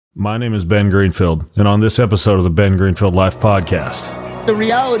My name is Ben Greenfield, and on this episode of the Ben Greenfield Life Podcast. The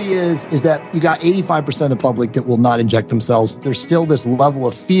reality is that you got 85% of the public that will not inject themselves. There's still this level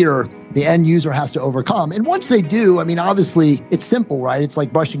of fear the end user has to overcome. And once they do, I mean, obviously, it's simple, right? It's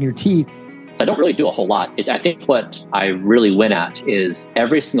like brushing your teeth. I don't really do a whole lot. I think what I really win at is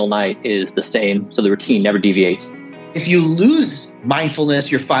every single night is the same, so the routine never deviates. If you lose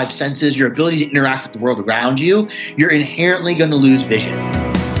mindfulness, your five senses, your ability to interact with the world around you, you're inherently going to lose vision.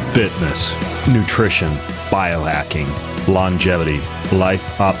 Fitness, nutrition, biohacking, longevity, life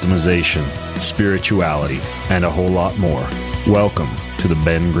optimization, spirituality, and a whole lot more. Welcome to the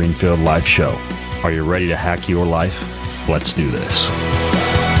Ben Greenfield Life Show. Are you ready to hack your life? Let's do this.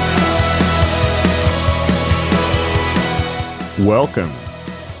 Welcome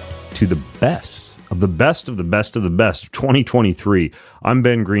to the best of the best of the best of the best of 2023. I'm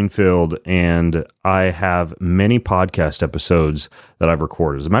Ben Greenfield, and I have many podcast episodes that I've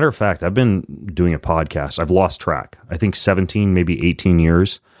recorded. As a matter of fact, I've been doing a podcast. I've lost track. I think 17, maybe 18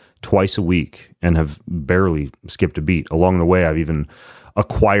 years, twice a week, and have barely skipped a beat. Along the way, I've even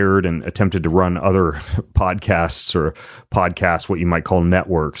acquired and attempted to run other podcasts, what you might call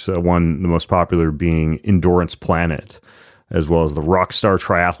networks. One, the most popular being Endurance Planet, as well as the Rockstar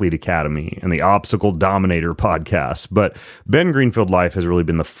Triathlete Academy and the Obstacle Dominator podcast. But Ben Greenfield Life has really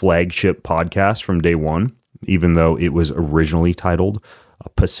been the flagship podcast from day one, even though it was originally titled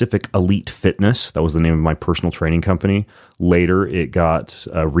Pacific Elite Fitness. That was the name of my personal training company. Later, it got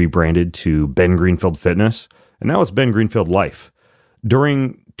rebranded to Ben Greenfield Fitness, and now it's Ben Greenfield Life.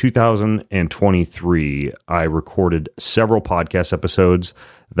 During 2023, I recorded several podcast episodes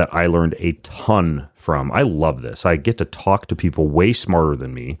that I learned a ton from. I love this. I get to talk to people way smarter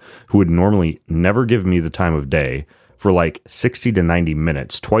than me who would normally never give me the time of day for like 60 to 90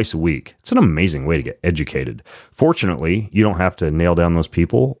 minutes twice a week. It's an amazing way to get educated. Fortunately, you don't have to nail down those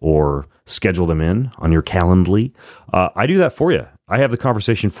people or schedule them in on your Calendly. I do that for you. I have the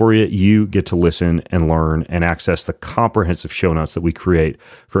conversation for you. You get to listen and learn and access the comprehensive show notes that we create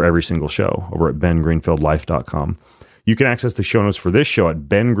for every single show over at bengreenfieldlife.com. You can access the show notes for this show at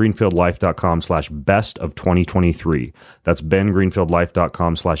bengreenfieldlife.com/best of 2023. That's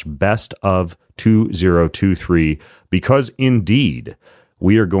bengreenfieldlife.com/best of 2023, because indeed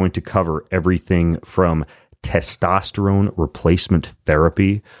we are going to cover everything from testosterone replacement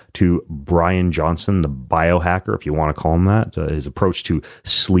therapy to Brian Johnson, the biohacker, if you want to call him that, his approach to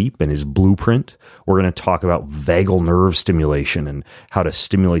sleep and his blueprint. We're going to talk about vagal nerve stimulation and how to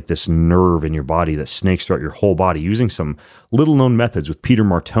stimulate this nerve in your body that snakes throughout your whole body using some little known methods with Peter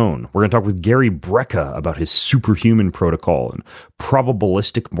Martone. We're going to talk with Gary Brecka about his superhuman protocol and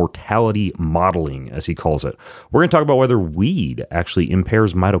probabilistic mortality modeling, as he calls it. We're going to talk about whether weed actually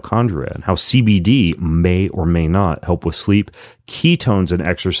impairs mitochondria and how CBD may or may not help with sleep, ketones and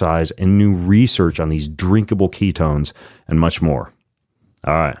exercise, and new research on these drinkable ketones, and much more.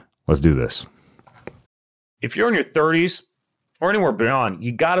 All right, let's do this. If you're in your 30s or anywhere beyond,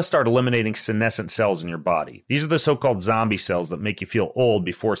 you got to start eliminating senescent cells in your body. These are the so-called zombie cells that make you feel old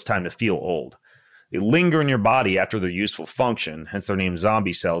before it's time to feel old. They linger in your body after their useful function, hence their name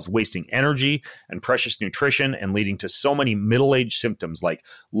zombie cells, wasting energy and precious nutrition and leading to so many middle-age symptoms like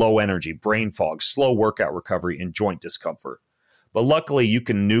low energy, brain fog, slow workout recovery, and joint discomfort. But luckily, you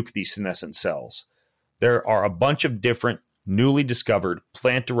can nuke these senescent cells. There are a bunch of different newly discovered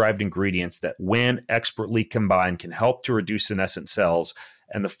plant-derived ingredients that, when expertly combined, can help to reduce senescent cells,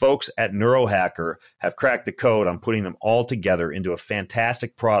 and the folks at Neurohacker have cracked the code on putting them all together into a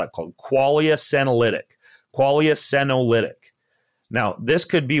fantastic product called Qualia Senolytic. Qualia Senolytic. Now, this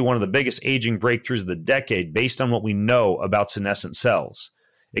could be one of the biggest aging breakthroughs of the decade based on what we know about senescent cells.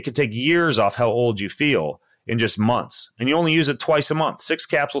 It could take years off how old you feel in just months, and you only use it twice a month. 6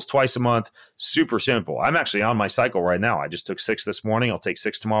 capsules twice a month. Super simple. I'm actually on my cycle right now. I just took 6 this morning. I'll take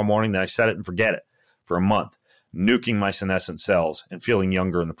 6 tomorrow morning. Then I set it and forget it for a month, nuking my senescent cells and feeling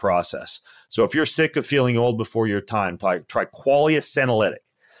younger in the process. So if you're sick of feeling old before your time, try Qualia Senolytic.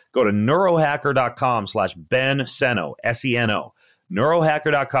 Go to neurohacker.com/Ben Seno, S-E-N-O,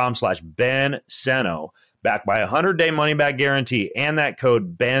 neurohacker.com/Ben Seno, backed by a 100-day money-back guarantee, and that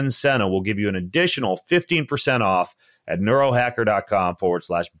code Ben Seno will give you an additional 15% off at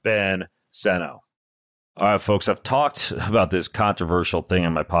neurohacker.com/Ben Seno. All right, folks, I've talked about this controversial thing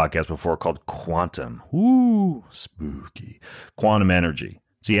on my podcast before called quantum. Ooh, spooky. Quantum energy.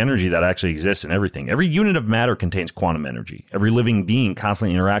 It's the energy that actually exists in everything. Every unit of matter contains quantum energy. Every living being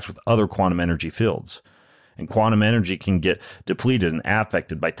constantly interacts with other quantum energy fields. And quantum energy can get depleted and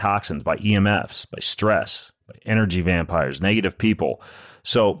affected by toxins, by EMFs, by stress, by energy vampires, negative people.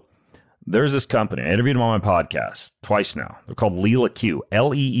 So There's this company. I interviewed them on my podcast twice now. They're called Leela Q,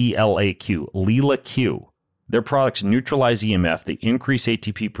 Leelaq, Leela Q. Their products neutralize EMF, they increase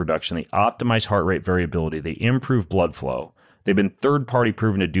ATP production, they optimize heart rate variability, they improve blood flow. They've been third-party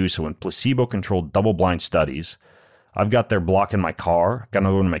proven to do so in placebo-controlled double-blind studies. I've got their block in my car. Got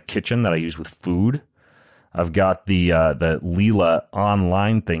another one in my kitchen that I use with food. I've got the Leela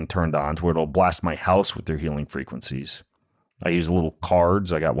online thing turned on to where it'll blast my house with their healing frequencies. I use little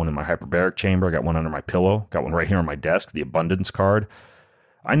cards. I got one in my hyperbaric chamber. I got one under my pillow. Got one right here on my desk, the abundance card.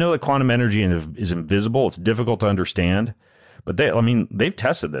 I know that quantum energy is invisible. It's difficult to understand. But they've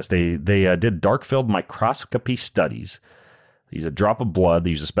tested this. They did dark field microscopy studies. They use a drop of blood.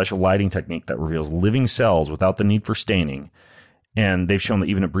 They use a special lighting technique that reveals living cells without the need for staining. And they've shown that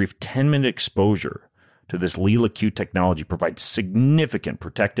even a brief 10-minute exposure to this Leela Q technology provides significant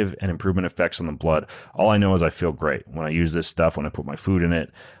protective and improvement effects on the blood. All I know is I feel great when I use this stuff, when I put my food in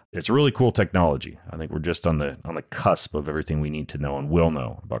it. It's a really cool technology. I think we're just on the cusp of everything we need to know and will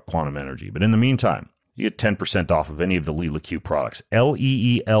know about quantum energy. But in the meantime, you get 10% off of any of the Leela Q products.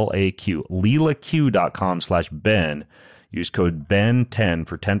 Leelaq, leelaq.com/Ben. Use code BEN10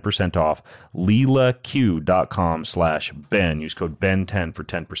 for 10% off. leelaq.com/Ben. Use code BEN10 for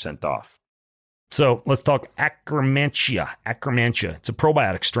 10% off. So let's talk Akkermansia. Akkermansia. It's a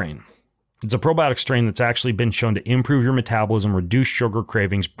probiotic strain. It's a probiotic strain that's actually been shown to improve your metabolism, reduce sugar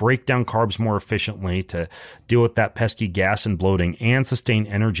cravings, break down carbs more efficiently to deal with that pesky gas and bloating, and sustain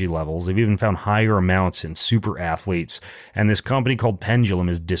energy levels. They've even found higher amounts in super athletes. And this company called Pendulum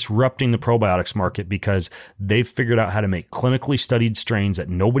is disrupting the probiotics market because they've figured out how to make clinically studied strains that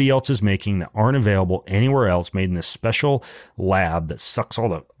nobody else is making, that aren't available anywhere else, made in this special lab that sucks all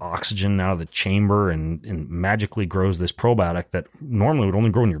the oxygen out of the chamber and magically grows this probiotic that normally would only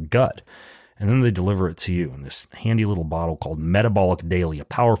grow in your gut. And then they deliver it to you in this handy little bottle called Metabolic Daily, a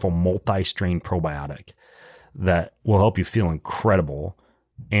powerful multi-strain probiotic that will help you feel incredible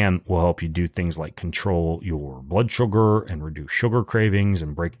and will help you do things like control your blood sugar and reduce sugar cravings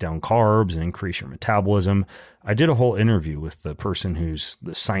and break down carbs and increase your metabolism. I did a whole interview with the person who's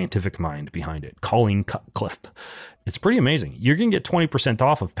the scientific mind behind it, Colleen Cutcliffe. It's pretty amazing. You're going to get 20%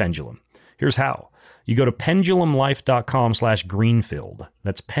 off of Pendulum. Here's how. You go to pendulumlife.com/Greenfield.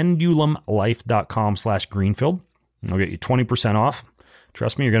 That's pendulumlife.com/Greenfield. I'll get you 20% off.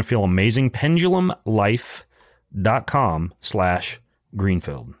 Trust me, you're going to feel amazing.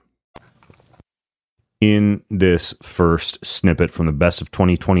 pendulumlife.com/Greenfield. In this first snippet from the best of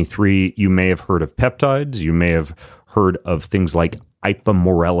 2023, you may have heard of peptides. You may have heard of things like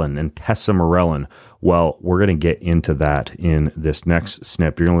ipamorelin and tesamorelin. Well, we're going to get into that in this next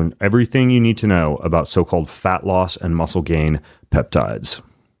snip. You're going to learn everything you need to know about so-called fat loss and muscle gain peptides.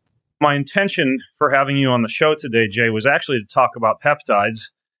 My intention for having you on the show today, Jay, was actually to talk about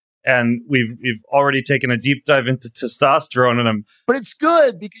peptides. And we've already taken a deep dive into testosterone, But it's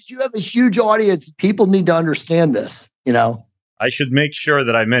good because you have a huge audience. People need to understand this, I should make sure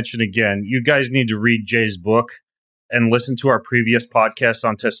that I mention again, you guys need to read Jay's book and listen to our previous podcast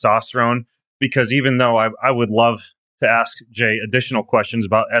on testosterone, because even though I would love to ask Jay additional questions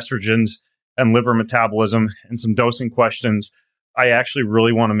about estrogens and liver metabolism and some dosing questions, I actually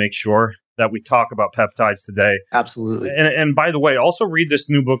really want to make sure that we talk about peptides today. Absolutely. And by the way, also read this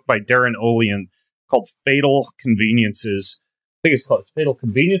new book by Darren Olean called Fatal Conveniences. I think it's called Fatal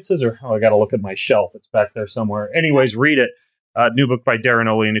Conveniences, or I got to look at my shelf. It's back there somewhere. Anyways, read it. New book by Darren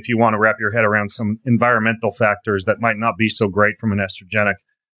Olean if you want to wrap your head around some environmental factors that might not be so great from an estrogenic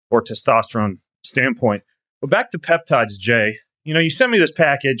or testosterone standpoint. But back to peptides, Jay. You sent me this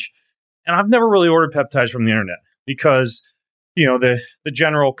package, and I've never really ordered peptides from the internet because, the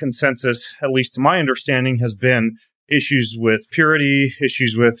general consensus, at least to my understanding, has been issues with purity,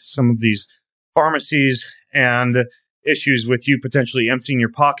 issues with some of these pharmacies, and issues with you potentially emptying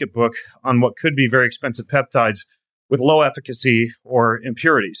your pocketbook on what could be very expensive peptides with low efficacy or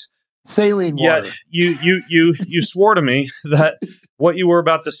impurities. Saline water. Yet you swore to me that what you were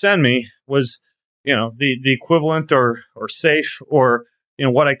about to send me was, the equivalent or safe or,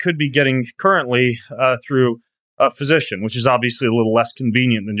 what I could be getting currently through a physician, which is obviously a little less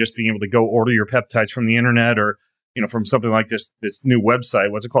convenient than just being able to go order your peptides from the internet or, from something like this new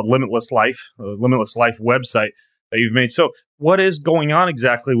website. What's it called? Limitless Life website that you've made. So what is going on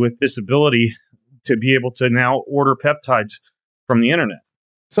exactly with this ability to be able to now order peptides from the internet?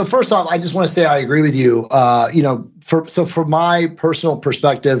 So first off, I just want to say I agree with you. From my personal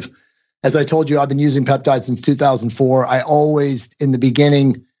perspective, as I told you, I've been using peptides since 2004. I always, in the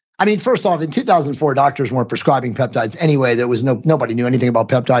beginning, first off, in 2004, doctors weren't prescribing peptides anyway. There was nobody knew anything about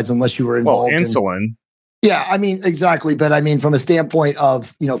peptides unless you were involved. Insulin. Yeah, I mean, exactly. But I mean, from a standpoint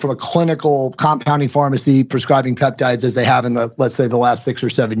of, from a clinical compounding pharmacy prescribing peptides as they have in let's say the last 6 or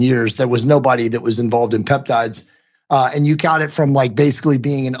 7 years, there was nobody that was involved in peptides. And you got it from like basically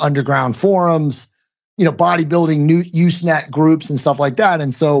being in underground forums, bodybuilding, Usenet groups and stuff like that.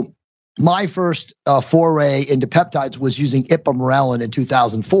 And so my first foray into peptides was using ipamorelin in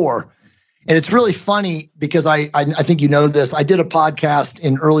 2004. And it's really funny because I think you know this. I did a podcast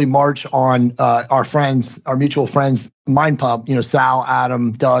in early March on our mutual friends, Mind Pump, Sal,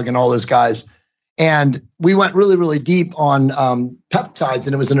 Adam, Doug, and all those guys. And we went really, really deep on peptides,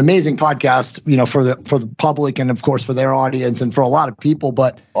 and it was an amazing podcast, for the public and of course for their audience and for a lot of people.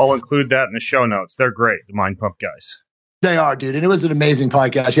 But I'll include that in the show notes. They're great, the Mind Pump guys. They are, dude, and it was an amazing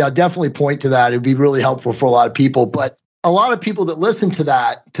podcast. Yeah, I'll definitely point to that. It'd be really helpful for a lot of people. But a lot of people that listen to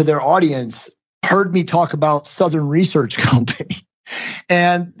that, to their audience, heard me talk about Southern Research Company.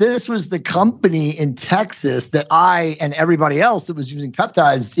 And this was the company in Texas that I and everybody else that was using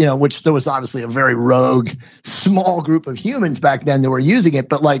peptides, which there was obviously a very rogue, small group of humans back then that were using it.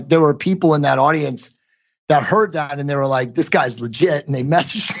 But like there were people in that audience that heard that and they were like, this guy's legit. And they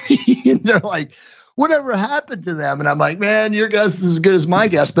messaged me and they're like, whatever happened to them? And I'm like, man, your guess is as good as my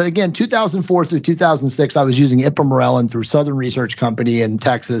guess. But again, 2004 through 2006, I was using ipamorelin through Southern Research Company in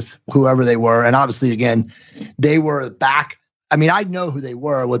Texas, whoever they were. And obviously, again, they were back. I mean, I know who they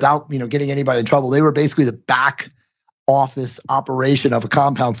were without, getting anybody in trouble. They were basically the back office operation of a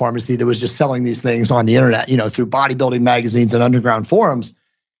compound pharmacy that was just selling these things on the internet, through bodybuilding magazines and underground forums.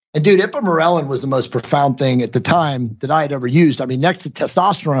 And dude, ipamorelin was the most profound thing at the time that I had ever used. I mean, next to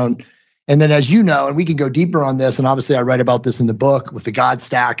testosterone. And then, as you know, and we can go deeper on this, and obviously I write about this in the book with the God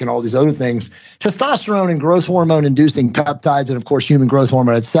stack and all these other things, testosterone and growth hormone inducing peptides, and of course, human growth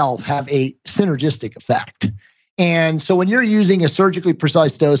hormone itself have a synergistic effect. And so when you're using a surgically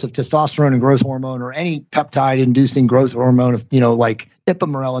precise dose of testosterone and growth hormone or any peptide inducing growth hormone, like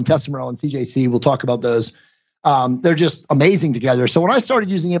ipamorelin, testosterone, CJC, we'll talk about those. They're just amazing together. So when I started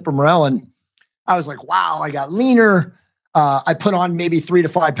using ipamorelin, I was like, wow, I got leaner. I put on maybe 3 to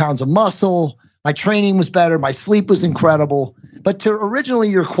 5 pounds of muscle. My training was better. My sleep was incredible. But to originally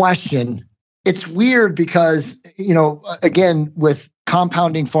your question, it's weird because, again, with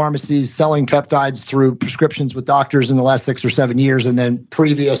compounding pharmacies selling peptides through prescriptions with doctors in the last 6 or 7 years, and then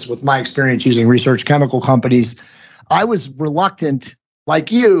previous with my experience using research chemical companies, I was reluctant,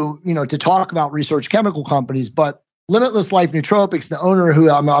 like you, to talk about research chemical companies. But Limitless Life Nootropics, the owner, who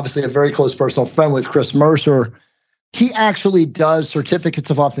I'm obviously a very close personal friend with, Chris Mercer, he actually does certificates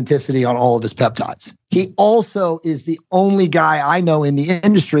of authenticity on all of his peptides. He also is the only guy I know in the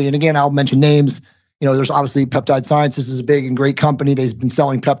industry. And again, I'll mention names. There's obviously Peptide Sciences is a big and great company. They've been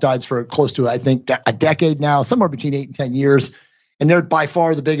selling peptides for close to, I think, a decade now, somewhere between 8 and 10 years. And they're by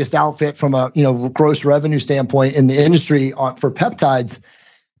far the biggest outfit from a, gross revenue standpoint in the industry for peptides.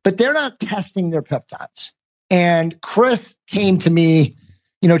 But they're not testing their peptides. And Chris came to me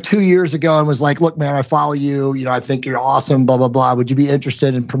 2 years ago and was like, look, man, I follow you. I think you're awesome, blah, blah, blah. Would you be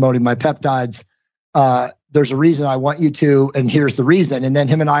interested in promoting my peptides? There's a reason I want you to, and here's the reason. And then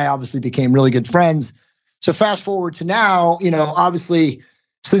him and I obviously became really good friends. So fast forward to now, obviously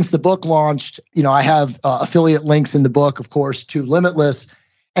since the book launched, I have affiliate links in the book, of course, to Limitless.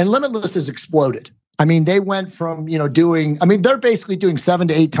 And Limitless has exploded. I mean, they went from, they're basically doing 7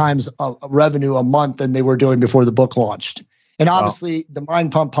 to 8 times revenue a month than they were doing before the book launched. And obviously, the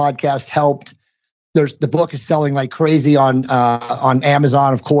Mind Pump podcast helped. The book is selling like crazy on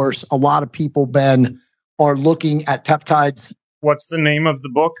Amazon, of course. A lot of people, Ben, are looking at peptides. What's the name of the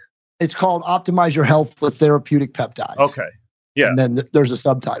book? It's called Optimize Your Health with Therapeutic Peptides. Okay. Yeah. And then there's a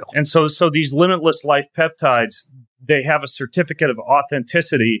subtitle. And so these Limitless Life peptides, they have a certificate of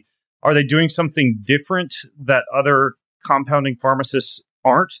authenticity. Are they doing something different that other compounding pharmacists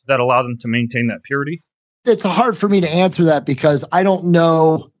aren't that allow them to maintain that purity? It's hard for me to answer that because I don't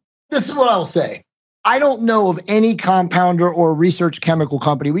know. This is what I'll say. I don't know of any compounder or research chemical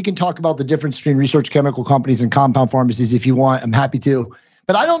company. We can talk about the difference between research chemical companies and compound pharmacies if you want. I'm happy to.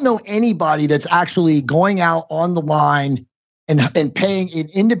 But I don't know anybody that's actually going out on the line and paying an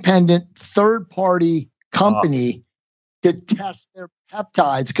independent third-party company to test their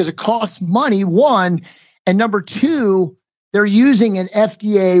peptides because it costs money, one. And number two, they're using an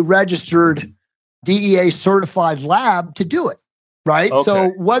FDA-registered DEA certified lab to do it, right? Okay. So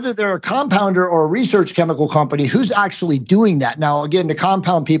whether they're a compounder or a research chemical company, who's actually doing that? Now, again, the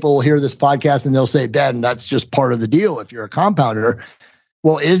compound people will hear this podcast and they'll say, Ben, that's just part of the deal if you're a compounder.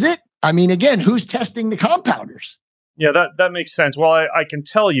 Well, is it? I mean, again, who's testing the compounders? Yeah, that makes sense. Well, I can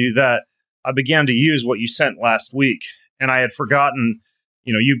tell you that I began to use what you sent last week, and I had forgotten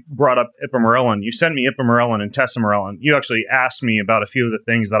you brought up ipamorelin. You sent me ipamorelin and tesamorelin. You actually asked me about a few of the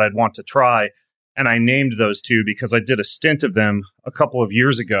things that I'd want to try, and I named those two because I did a stint of them a couple of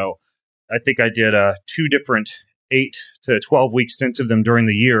years ago. I think I did 2 different 8 to 12 week stints of them during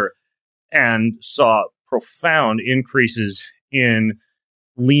the year and saw profound increases in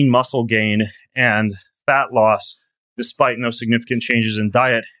lean muscle gain and fat loss despite no significant changes in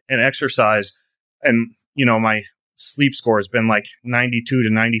diet and exercise. And, my sleep score has been like 92 to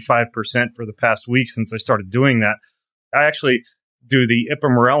 95% for the past week since I started doing that. I actually do the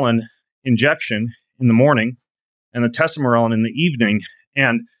ipamorelin injection in the morning and the tesamorelin in the evening.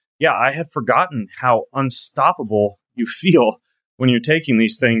 And yeah, I had forgotten how unstoppable you feel when you're taking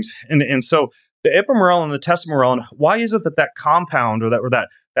these things. And so the ipamorelin and the tesamorelin, why is it that compound or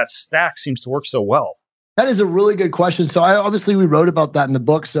that stack seems to work so well? That is a really good question. So obviously we wrote about that in the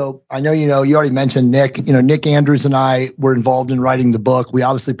book. So I know, you already mentioned Nick. Nick Andrews and I were involved in writing the book. We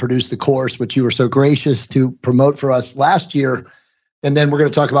obviously produced the course, which you were so gracious to promote for us last year. And then we're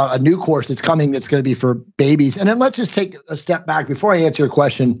going to talk about a new course that's coming that's going to be for babies. And then let's just take a step back before I answer your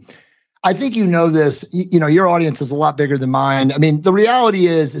question. I think this, your audience is a lot bigger than mine. I mean, the reality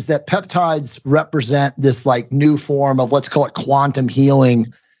is that peptides represent this like new form of, let's call it quantum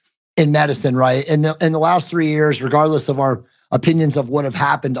healing in medicine, right? In the last 3 years, regardless of our opinions of what have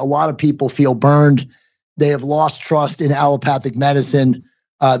happened, a lot of people feel burned. They have lost trust in allopathic medicine.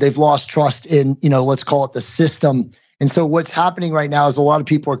 They've lost trust in, let's call it the system. And so what's happening right now is a lot of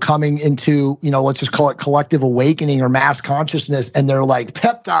people are coming into, let's just call it collective awakening or mass consciousness. And they're like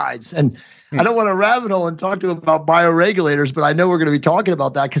peptides. And I don't want to rabbit hole and talk to them about bioregulators, but I know we're going to be talking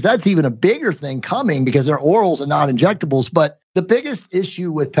about that because that's even a bigger thing coming because they're orals and not injectables. But the biggest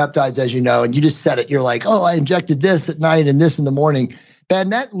issue with peptides, as you know, and you just said it, you're like, oh, I injected this at night and this in the morning. Ben,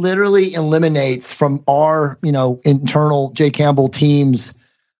 that literally eliminates from our, internal J. Campbell team's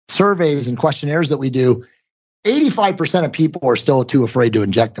surveys and questionnaires that we do. 85% of people are still too afraid to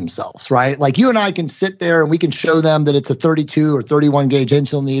inject themselves, right? Like you and I can sit there and we can show them that it's a 32 or 31 gauge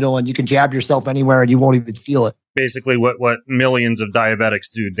insulin needle and you can jab yourself anywhere and you won't even feel it. Basically what millions of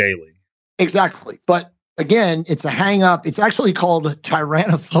diabetics do daily. Exactly. But again, it's a hang up. It's actually called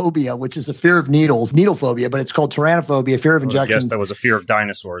tyrannophobia, which is a fear of needles, needle phobia, but it's called tyrannophobia, fear of injections. Yes, that was a fear of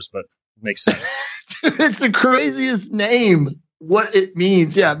dinosaurs, but makes sense. It's the craziest name. What it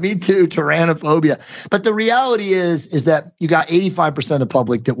means. Yeah, me too, tyrannophobia. But the reality is that you got 85% of the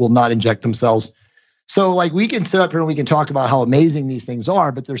public that will not inject themselves. So like we can sit up here and we can talk about how amazing these things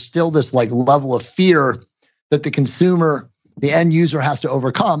are, but there's still this like level of fear that the consumer, the end user has to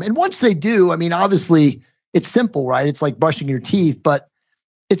overcome. And once they do, I mean, obviously it's simple, right? It's like brushing your teeth, but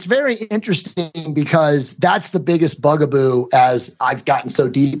it's very interesting because that's the biggest bugaboo as I've gotten so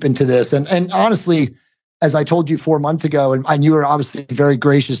deep into this. And honestly, as I told you 4 months ago, and you were obviously very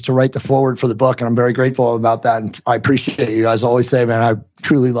gracious to write the foreword for the book, and I'm very grateful about that. And I appreciate you. As I always say, man, I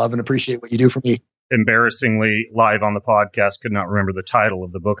truly love and appreciate what you do for me. Embarrassingly, live on the podcast, could not remember the title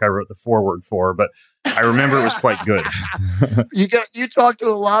of the book I wrote the foreword for, but I remember it was quite good. You talk to a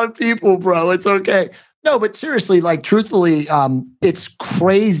lot of people, bro. It's okay. No, but seriously, like truthfully, it's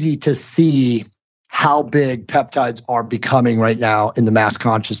crazy to see how big peptides are becoming right now in the mass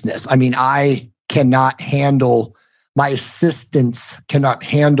consciousness. I mean, my assistants cannot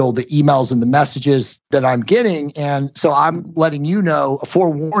handle the emails and the messages that I'm getting. And so I'm letting you know, a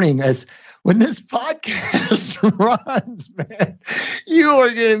forewarning, as when this podcast runs, man, you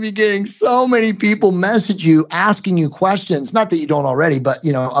are going to be getting so many people message you, asking you questions, not that you don't already, but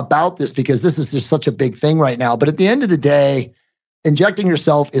about this, because this is just such a big thing right now. But at the end of the day, injecting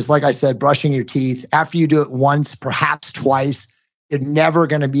yourself is, like I said, brushing your teeth. After you do it once, perhaps twice, you're never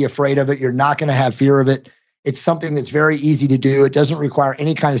going to be afraid of it. You're not going to have fear of it. It's something that's very easy to do. It doesn't require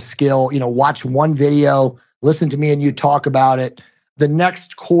any kind of skill. Watch one video, listen to me and you talk about it. The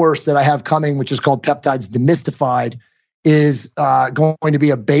next course that I have coming, which is called Peptides Demystified, is going to be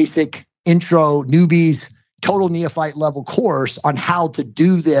a basic intro, newbies, total neophyte level course on how to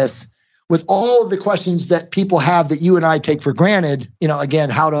do this with all of the questions that people have that you and I take for granted. Again,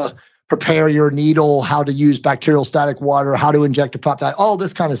 how to prepare your needle, how to use bacterial static water, how to inject a peptide, all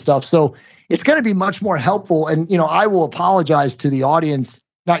this kind of stuff. So it's going to be much more helpful. And, I will apologize to the audience,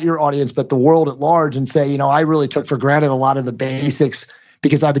 not your audience, but the world at large, and say, I really took for granted a lot of the basics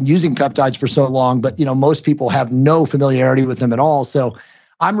because I've been using peptides for so long, but, most people have no familiarity with them at all. So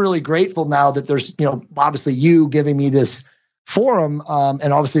I'm really grateful now that there's, obviously you giving me this forum,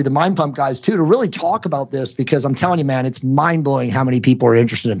 and obviously the Mind Pump guys too, to really talk about this, because I'm telling you, man, it's mind blowing how many people are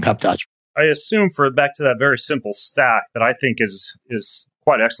interested in peptides. I assume, for back to that very simple stack that I think is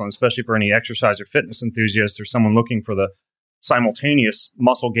quite excellent, especially for any exercise or fitness enthusiast or someone looking for the simultaneous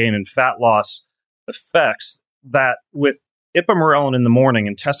muscle gain and fat loss effects, that with ipamorelin in the morning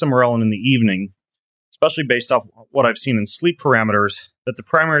and tesamorelin in the evening, especially based off what I've seen in sleep parameters, that the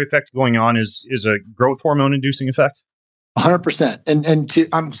primary effect going on is a growth hormone inducing effect? 100%. And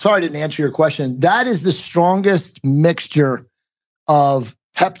I'm sorry I didn't answer your question. That is the strongest mixture of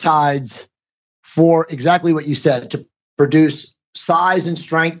peptides for exactly what you said, to produce size and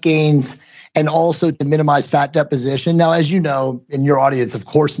strength gains and also to minimize fat deposition. Now, as you know, and your audience, of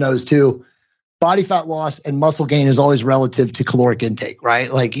course, knows too, body fat loss and muscle gain is always relative to caloric intake,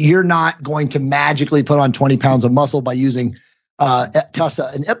 right? Like, you're not going to magically put on 20 pounds of muscle by using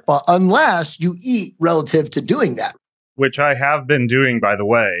TESA and IPA unless you eat relative to doing that. Which I have been doing, by the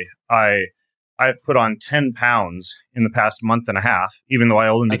way. I've put on 10 pounds in the past month and a half, even though I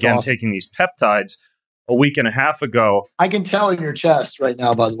only began taking these peptides a week and a half ago. I can tell in your chest right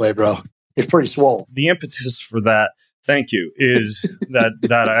now, by the way, bro. It's pretty swole. The impetus for that, thank you, is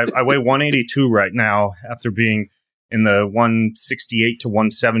that I weigh 182 right now after being in the 168 to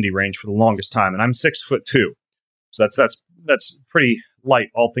 170 range for the longest time, and I'm 6'2". So that's pretty light,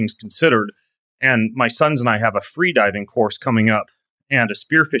 all things considered. And my sons and I have a free diving course coming up and a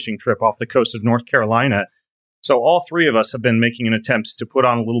spearfishing trip off the coast of North Carolina. So all three of us have been making an attempt to put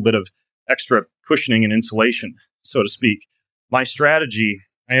on a little bit of extra cushioning and insulation, so to speak. My strategy,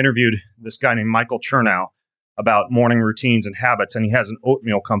 I interviewed this guy named Michael Chernow about morning routines and habits, and he has an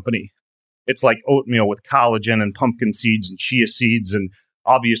oatmeal company. It's like oatmeal with collagen and pumpkin seeds and chia seeds and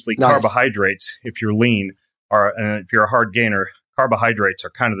obviously carbohydrates. If you're lean, or if you're a hard gainer, carbohydrates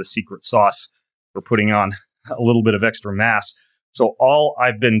are kind of the secret sauce for putting on a little bit of extra mass. So all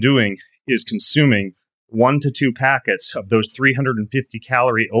I've been doing is consuming 1 to 2 packets of those 350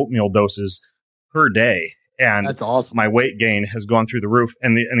 calorie oatmeal doses per day. And that's awesome. My weight gain has gone through the roof.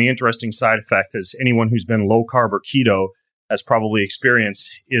 And the interesting side effect is anyone who's been low carb or keto has probably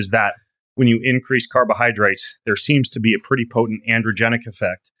experienced is that when you increase carbohydrates, there seems to be a pretty potent androgenic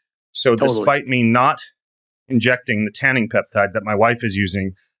effect. So despite me not injecting the tanning peptide that my wife is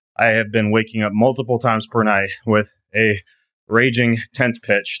using, I have been waking up multiple times per night with a raging tent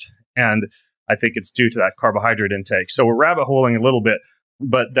pitched. And I think it's due to that carbohydrate intake. So we're rabbit holing a little bit,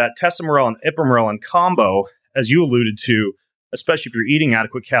 but that tesamorelin and ipamorelin combo, as you alluded to, especially if you're eating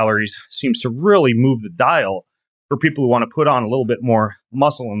adequate calories, seems to really move the dial for people who want to put on a little bit more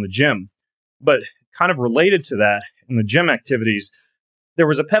muscle in the gym. But kind of related to that, in the gym activities, there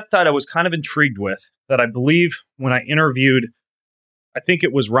was a peptide I was kind of intrigued with that I believe when I interviewed, I think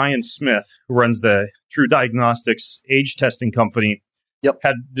it was Ryan Smith, who runs the True Diagnostics age testing company,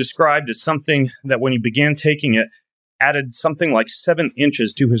 had described as something that when he began taking it, added something like 7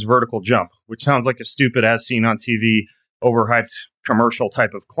 inches to his vertical jump, which sounds like a stupid as seen on TV, overhyped commercial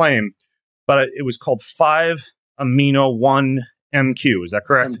type of claim. But it was called 5-amino-1-MQ. Is that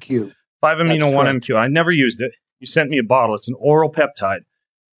correct? MQ. 5-amino-1-MQ. I never used it. You sent me a bottle. It's an oral peptide.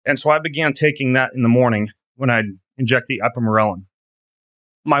 And so I began taking that in the morning when I'd inject the ipamorelin.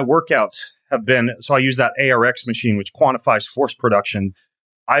 My workouts have been, so I use that ARX machine, which quantifies force production.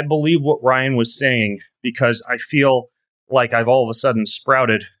 I believe what Ryan was saying because I feel like I've all of a sudden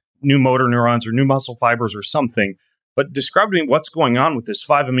sprouted new motor neurons or new muscle fibers or something. But describe to me what's going on with this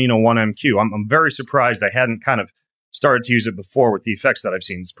 5-amino-1-MQ. I'm very surprised I hadn't kind of started to use it before with the effects that I've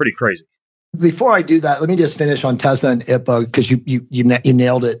seen. It's pretty crazy. Before I do that, let me just finish on TESA and IPA because you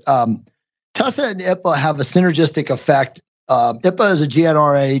nailed it. TESA and IPA have a synergistic effect. IPA is a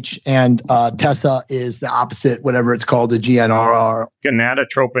GnRH and TESA is the opposite, whatever it's called, the GnRR.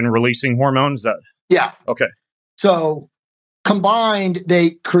 Gonadotropin releasing hormone, is that? Yeah. Okay. So combined, they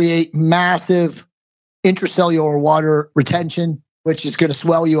create massive intracellular water retention, which is going to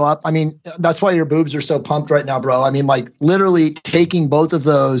swell you up. I mean, that's why your boobs are so pumped right now, bro. I mean, like literally taking both of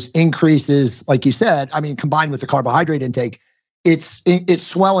those increases, like you said, I mean, combined with the carbohydrate intake, it's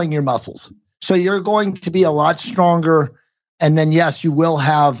swelling your muscles. So you're going to be a lot stronger. And then, yes, you will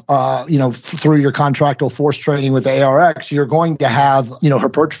have, through your contractile force training with the ARX, you're going to have,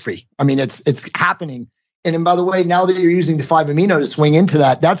 hypertrophy. I mean, it's happening. And then, by the way, now that you're using the 5-amino to swing into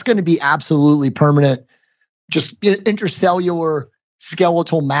that, that's going to be absolutely permanent, just intracellular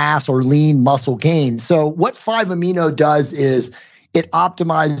skeletal mass or lean muscle gain. So what 5-amino does is it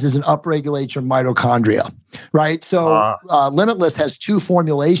optimizes and upregulates your mitochondria, right? So Limitless has 2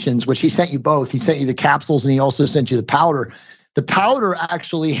 formulations, which he sent you both. He sent you the capsules and he also sent you the powder. The powder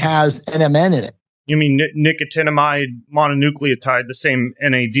actually has NMN in it. You mean nicotinamide mononucleotide, the same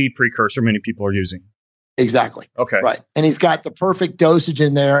NAD precursor many people are using? Exactly. Okay. Right. And he's got the perfect dosage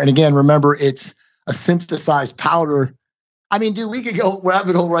in there. And again, remember, it's a synthesized powder I mean, dude, we could go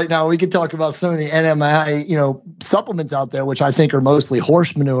rabbit hole right now. We could talk about some of the NMI, supplements out there, which I think are mostly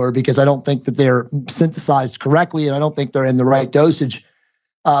horse manure because I don't think that they're synthesized correctly and I don't think they're in the right dosage.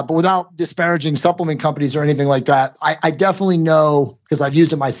 But without disparaging supplement companies or anything like that, I definitely know, because I've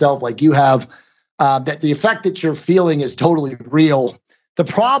used it myself like you have, that the effect that you're feeling is totally real. The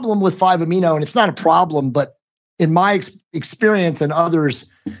problem with 5-amino, and it's not a problem, but in my experience and others,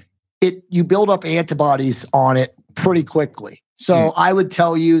 you build up antibodies on it pretty quickly. So I would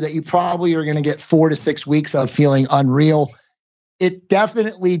tell you that you probably are going to get 4 to 6 weeks of feeling unreal. It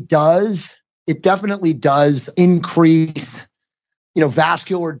definitely does. It definitely does increase,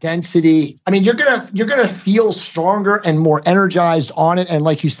 vascular density. I mean, you're gonna feel stronger and more energized on it. And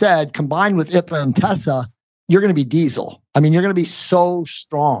like you said, combined with IPA and Tessa, you're going to be diesel. I mean, you're going to be so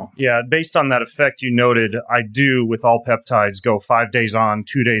strong. Yeah, based on that effect you noted, I do with all peptides go 5 days on,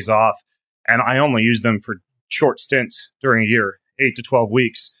 2 days off, and I only use them for short stints during a year, 8 to 12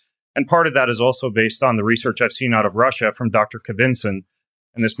 weeks. And part of that is also based on the research I've seen out of Russia from Dr. Kavinson.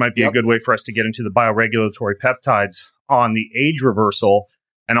 And this might be a good way for us to get into the bioregulatory peptides on the age reversal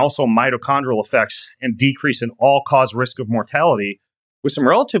and also mitochondrial effects and decrease in all-cause risk of mortality with some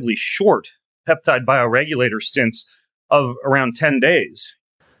relatively short peptide bioregulator stints of around 10 days.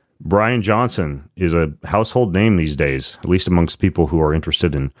 Brian Johnson is a household name these days, at least amongst people who are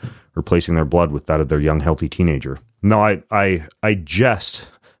interested in replacing their blood with that of their young, healthy teenager. No, I jest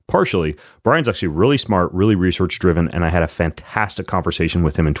partially. Brian's actually really smart, really research-driven, and I had a fantastic conversation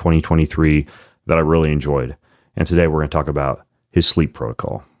with him in 2023 that I really enjoyed. And today we're going to talk about his sleep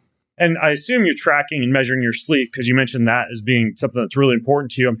protocol. And I assume you're tracking and measuring your sleep because you mentioned that as being something that's really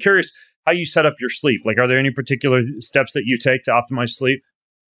important to you. I'm curious how you set up your sleep. Like, are there any particular steps that you take to optimize sleep?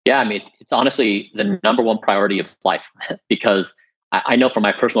 Yeah, I mean, it's honestly the number one priority of life because I know from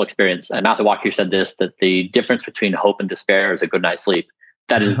my personal experience, and Matthew Walker said this, that the difference between hope and despair is a good night's sleep.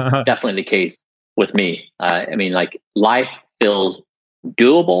 That is definitely the case with me. I mean, like, life feels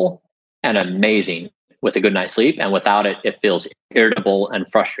doable and amazing with a good night's sleep. And without it, it feels irritable and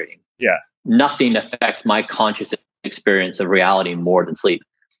frustrating. Yeah. Nothing affects my conscious experience of reality more than sleep.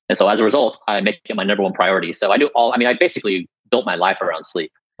 And so as a result, I make it my number one priority. So I basically built my life around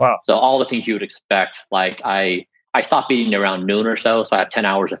sleep. Wow. So all the things you would expect, like I stopped eating around noon or so. So I have 10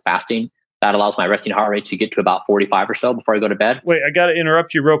 hours of fasting. That allows my resting heart rate to get to about 45 or so before I go to bed. Wait, I got to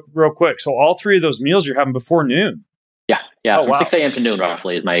interrupt you real quick. So all 3 of those meals you're having before noon? Yeah. Oh, from wow. 6 a.m. to noon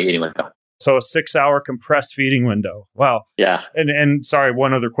roughly is my eating window. So a 6-hour compressed feeding window. Wow. Yeah. And sorry,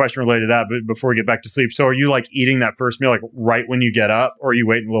 one other question related to that, but before we get back to sleep. So are you like eating that first meal like right when you get up, or are you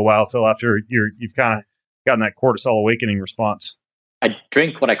waiting a little while till after you've kind of gotten that cortisol awakening response? I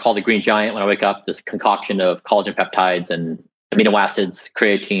drink what I call the green giant when I wake up, this concoction of collagen peptides and amino acids,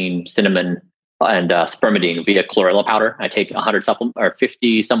 creatine, cinnamon, and spermidine via chlorella powder. I take 100 or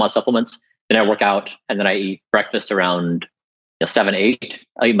 50 some odd supplements. Then I work out, and then I eat breakfast around 7, 8.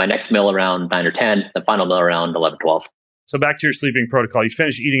 I eat my next meal around 9 or 10. The final meal around 11, 12. So back to your sleeping protocol. You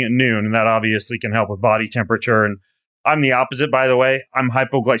finish eating at noon, and that obviously can help with body temperature. And I'm the opposite, by the way. I'm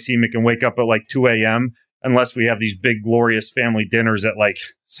hypoglycemic and wake up at like 2 a.m. unless we have these big, glorious family dinners at like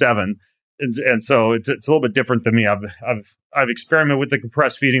 7. And so it's a little bit different than me. I've experimented with the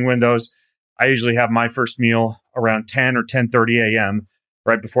compressed feeding windows. I usually have my first meal around 10 or 10:30 a.m.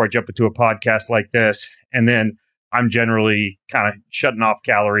 right before I jump into a podcast like this. And then I'm generally kind of shutting off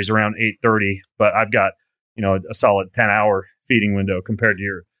calories around 8:30, but I've got, a solid 10-hour feeding window compared to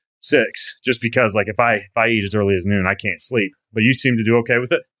your 6, just because like if I eat as early as noon, I can't sleep. But you seem to do okay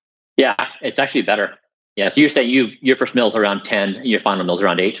with it. Yeah, it's actually better. Yeah. So you're saying your first meal is around 10, your final meal is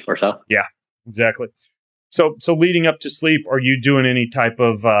around 8 or so? Yeah, exactly. So leading up to sleep, are you doing any type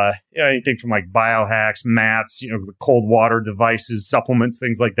of anything from like biohacks, mats, the cold water devices, supplements,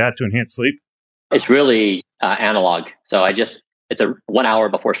 things like that to enhance sleep? It's really analog. So it's a 1 hour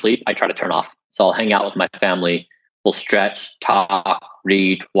before sleep, I try to turn off. So I'll hang out with my family. We'll stretch, talk,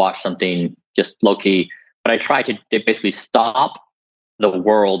 read, watch something just low key. But I try to basically stop the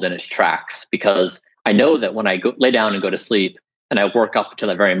world in its tracks, because I know that when I lay down and go to sleep and I work up to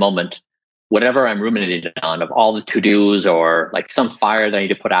that very moment, whatever I'm ruminating on of all the to-dos or like some fire that I need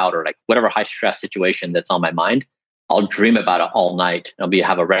to put out or like whatever high stress situation that's on my mind, I'll dream about it all night. I'll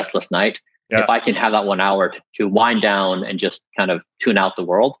have a restless night. Yeah. If I can have that 1 hour to wind down and just kind of tune out the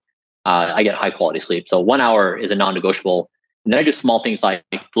world, I get high quality sleep. So 1 hour is a non-negotiable. And then I do small things like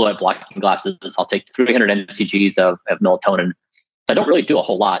blue light blocking glasses. I'll take 300 mcgs of melatonin. I don't really do a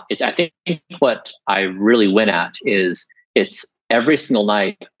whole lot. I think what I really win at is it's every single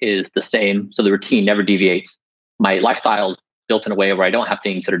night is the same. So the routine never deviates. My lifestyle is built in a way where I don't have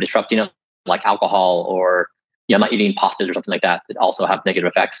things that are disrupting it, like alcohol or I'm not eating pastas or something like that that also have negative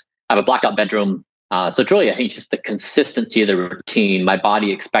effects. I have a blackout bedroom. So it's really, I think, just the consistency of the routine. My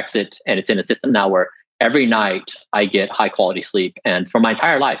body expects it, and it's in a system now where every night I get high quality sleep. And for my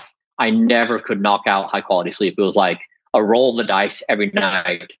entire life, I never could knock out high quality sleep. It was like a roll of the dice every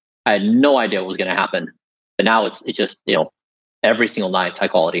night. I had no idea what was going to happen. But now it's just, every single night it's high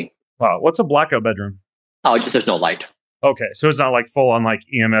quality. Wow. What's a blackout bedroom? Oh, just there's no light. Okay. So it's not like full on like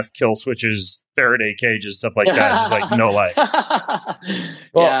EMF kill switches, Faraday cages, stuff like that. It's just like no light.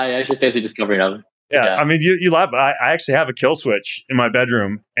 Well, yeah. It's just basically just covering up. Yeah. I mean, you laugh, but I actually have a kill switch in my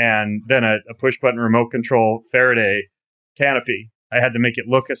bedroom and then a push button remote control Faraday canopy. I had to make it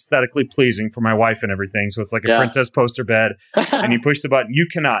look aesthetically pleasing for my wife and everything. So it's like a princess poster bed. And you push the button. You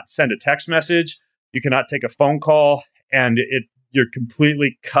cannot send a text message. You cannot take a phone call. And you're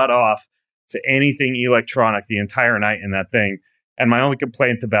completely cut off to anything electronic the entire night in that thing. And my only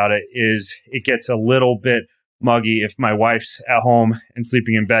complaint about it is it gets a little bit muggy if my wife's at home and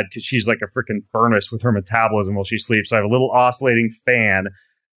sleeping in bed because she's like a freaking furnace with her metabolism while she sleeps. So I have a little oscillating fan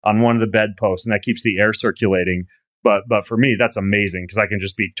on one of the bedposts, and that keeps the air circulating. But for me, that's amazing because I can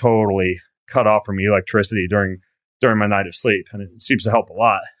just be totally cut off from electricity during my night of sleep, and it seems to help a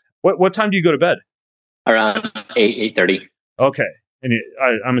lot. What time do you go to bed? Around 8:30. Okay, and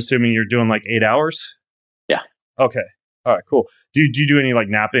I'm assuming you're doing like 8 hours. Yeah. Okay. All right. Cool. Do you do any like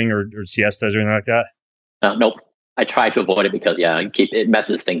napping or siestas or anything like that? Nope. I try to avoid it because it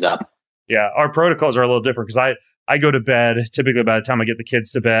messes things up. Yeah, our protocols are a little different because I go to bed typically by the time I get the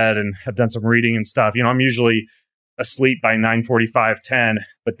kids to bed and have done some reading and stuff. I'm usually asleep by 9:45, 10,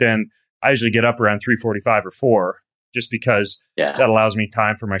 but then I usually get up around 3:45 or 4 just because that allows me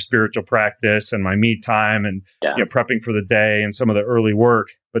time for my spiritual practice and my me time and prepping for the day and some of the early work.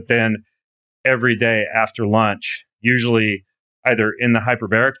 But then every day after lunch, usually either in the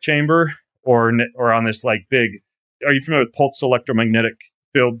hyperbaric chamber or on this like big, are you familiar with pulsed electromagnetic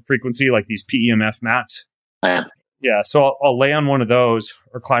field frequency, like these PEMF mats? I am. Yeah. So I'll lay on one of those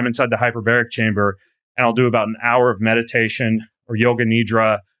or climb inside the hyperbaric chamber and I'll do about an hour of meditation or yoga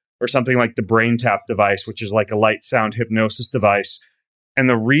nidra or something like the brain tap device, which is like a light sound hypnosis device. And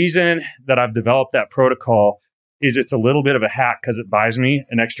the reason that I've developed that protocol is it's a little bit of a hack because it buys me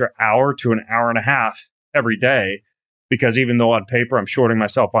an extra hour to an hour and a half every day. Because even though on paper I'm shorting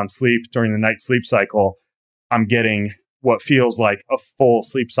myself on sleep during the night sleep cycle, I'm getting what feels like a full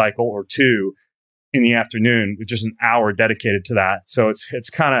sleep cycle or two in the afternoon with just an hour dedicated to that. So it's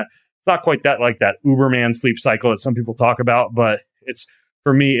not quite that like that Uberman sleep cycle that some people talk about, but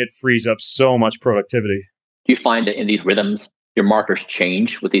for me, it frees up so much productivity. Do you find that in these rhythms, your markers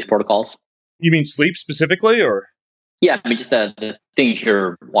change with these protocols? You mean sleep specifically or? Yeah, I mean, just the things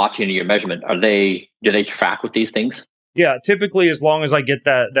you're watching in your measurement, do they track with these things? Yeah, typically as long as I get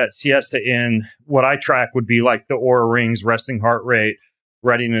that siesta in, what I track would be like the Oura Rings, resting heart rate,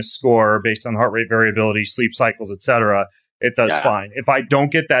 readiness score based on heart rate variability, sleep cycles, etc. It does fine. If I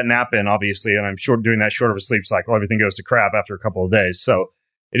don't get that nap in, obviously, and I'm doing that short of a sleep cycle, everything goes to crap after a couple of days. So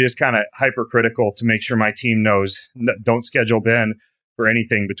it is kind of hypercritical to make sure my team knows, don't schedule Ben for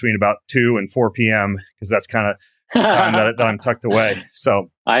anything between about 2 and 4 p.m. because that's kind of the time that I'm tucked away.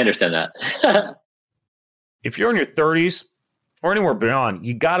 So I understand that. If you're in your 30s or anywhere beyond,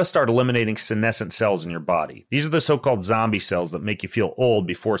 you got to start eliminating senescent cells in your body. These are the so-called zombie cells that make you feel old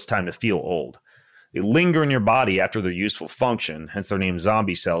before it's time to feel old. They linger in your body after their useful function, hence their name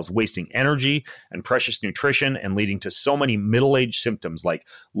zombie cells, wasting energy and precious nutrition and leading to so many middle-aged symptoms like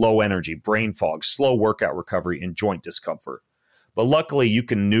low energy, brain fog, slow workout recovery, and joint discomfort. But luckily, you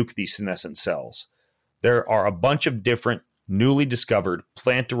can nuke these senescent cells. There are a bunch of different newly discovered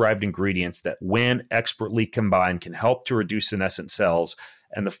plant-derived ingredients that, when expertly combined, can help to reduce senescent cells,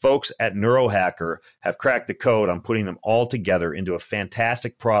 and the folks at Neurohacker have cracked the code on putting them all together into a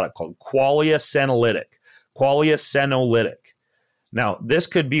fantastic product called Qualia Senolytic. Qualia Senolytic. Now, this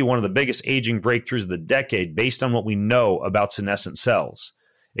could be one of the biggest aging breakthroughs of the decade based on what we know about senescent cells.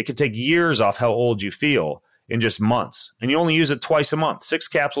 It could take years off how old you feel in just months. And you only use it twice a month. 6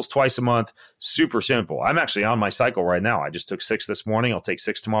 capsules twice a month. Super simple. I'm actually on my cycle right now. I just took 6 this morning. I'll take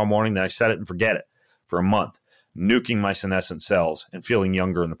 6 tomorrow morning. Then I set it and forget it for a month, nuking my senescent cells and feeling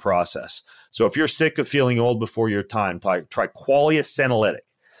younger in the process. So if you're sick of feeling old before your time, try Qualia Senolytic.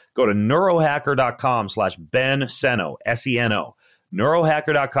 Go to neurohacker.com/Ben Seno, S-E-N-O.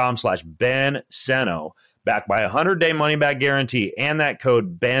 Neurohacker.com/Ben Seno. Backed by a 100-day money-back guarantee, and that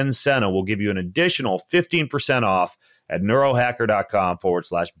code Ben Seno will give you an additional 15% off at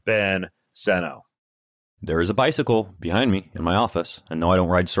neurohacker.com/Ben Seno. There is a bicycle behind me in my office, and no, I don't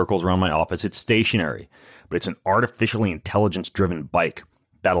ride circles around my office. It's stationary, but it's an artificially intelligence-driven bike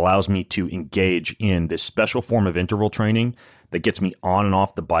that allows me to engage in this special form of interval training that gets me on and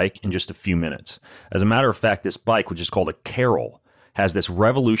off the bike in just a few minutes. As a matter of fact, this bike, which is called a Carol, has this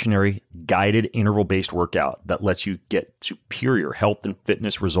revolutionary guided interval-based workout that lets you get superior health and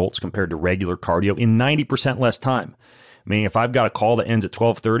fitness results compared to regular cardio in 90% less time. Meaning if I've got a call that ends at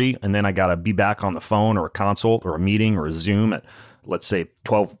 12:30 and then I got to be back on the phone or a consult or a meeting or a Zoom at, let's say,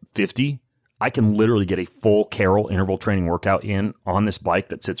 12:50, I can literally get a full Carol interval training workout in on this bike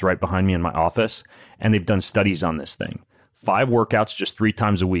that sits right behind me in my office. And they've done studies on this thing. 5 workouts just 3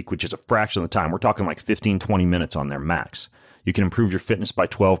 times a week, which is a fraction of the time. We're talking like 15, 20 minutes on their max. You can improve your fitness by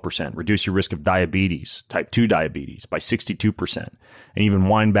 12%, reduce your risk of diabetes, type 2 diabetes, by 62%, and even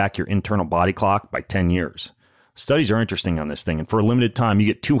wind back your internal body clock by 10 years. Studies are interesting on this thing, and for a limited time, you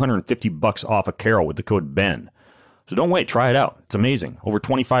get $250 off a Carol with the code BEN. So don't wait, try it out. It's amazing. Over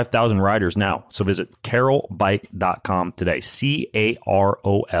 25,000 riders now. So visit carolbike.com today,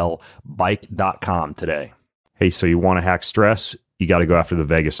 CAROL bike.com today. Hey, so you want to hack stress? You got to go after the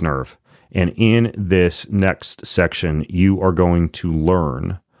vagus nerve. And in this next section, you are going to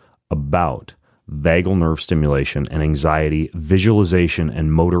learn about vagal nerve stimulation and anxiety, visualization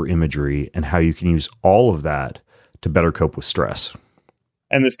and motor imagery, and how you can use all of that to better cope with stress.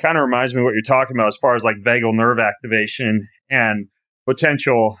 And this kind of reminds me of what you're talking about as far as like vagal nerve activation and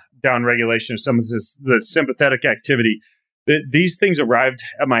potential downregulation of some of the sympathetic activity. These things arrived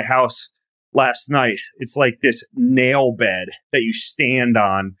at my house last night. It's like this nail bed that you stand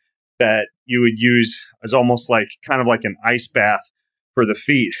on that you would use as almost like kind of like an ice bath for the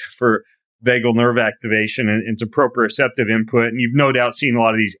feet for vagal nerve activation and some proprioceptive input. And you've no doubt seen a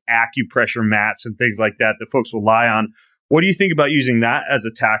lot of these acupressure mats and things like that folks will lie on. What do you think about using that as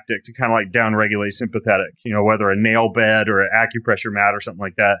a tactic to kind of like downregulate sympathetic, whether a nail bed or an acupressure mat or something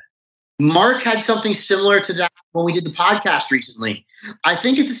like that? Mark had something similar to that when we did the podcast recently. I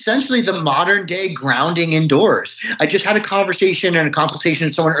think it's essentially the modern day grounding indoors. I just had a conversation and a consultation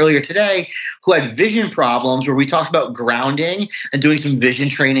with someone earlier today who had vision problems where we talked about grounding and doing some vision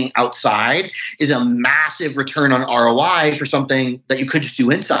training outside is a massive return on ROI for something that you could just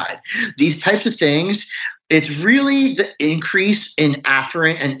do inside. These types of things, it's really the increase in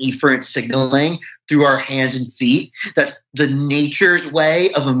afferent and efferent signaling through our hands and feet. That's the nature's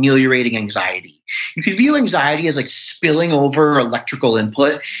way of ameliorating anxiety. You can view anxiety as like spilling over electrical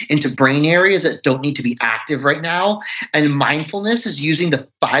input into brain areas that don't need to be active right now. And mindfulness is using the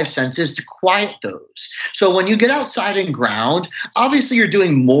 5 senses to quiet those. So when you get outside and ground, obviously you're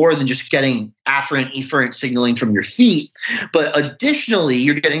doing more than just getting afferent, efferent signaling from your feet. But additionally,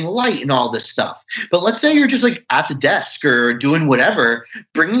 you're getting light and all this stuff. But let's say you're just like at the desk or doing whatever,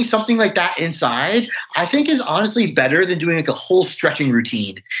 bringing something like that inside, I think is honestly better than doing like a whole stretching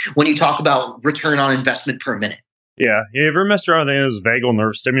routine when you talk about return on investment per minute. Yeah. You ever messed around with any of those vagal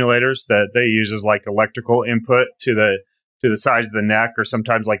nerve stimulators that they use as like electrical input to the sides of the neck or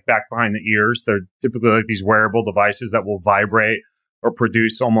sometimes like back behind the ears? They're typically like these wearable devices that will vibrate or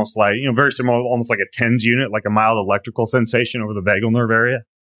produce almost like, very similar, almost like a TENS unit, like a mild electrical sensation over the vagal nerve area.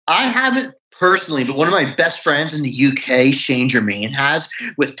 I haven't personally, but one of my best friends in the UK, Shane Germain, has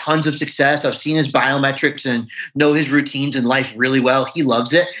with tons of success. I've seen his biometrics and know his routines in life really well. He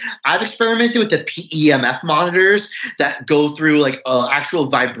loves it. I've experimented with the PEMF monitors that go through like actual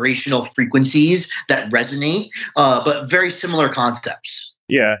vibrational frequencies that resonate, but very similar concepts.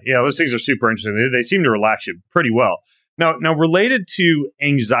 Yeah, those things are super interesting. They seem to relax you pretty well. Now, related to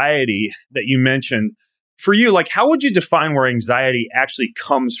anxiety that you mentioned, for you, like, how would you define where anxiety actually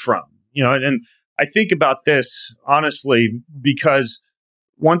comes from? And I think about this honestly, because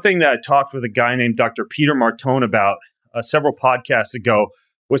one thing that I talked with a guy named Dr. Peter Martone about several podcasts ago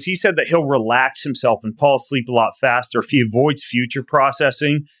was he said that he'll relax himself and fall asleep a lot faster if he avoids future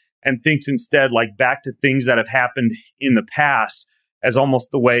processing and thinks instead like back to things that have happened in the past as almost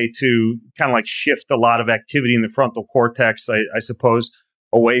the way to kind of like shift a lot of activity in the frontal cortex, I suppose,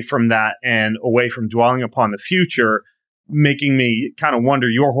 away from that and away from dwelling upon the future, making me kind of wonder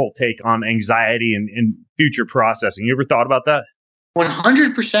your whole take on anxiety and future processing. You ever thought about that?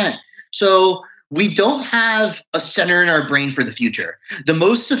 100%. So we don't have a center in our brain for the future. The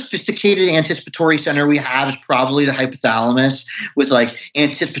most sophisticated anticipatory center we have is probably the hypothalamus with like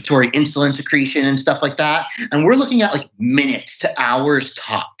anticipatory insulin secretion and stuff like that. And we're looking at like minutes to hours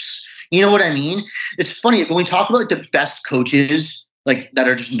tops. You know what I mean? It's funny when we talk about like the best coaches like that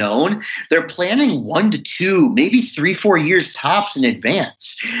are just known, they're planning 1 to 2, maybe 3-4 years tops in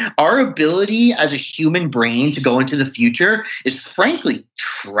advance. Our ability as a human brain to go into the future is frankly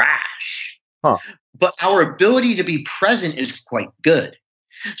trash. But our ability to be present is quite good.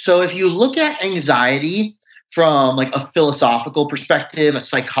 So if you look at anxiety from like a philosophical perspective, a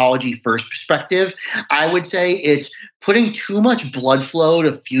psychology first perspective, I would say it's putting too much blood flow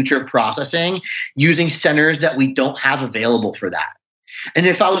to future processing using centers that we don't have available for that. And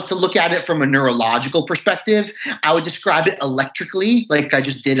if I was to look at it from a neurological perspective, I would describe it electrically, like I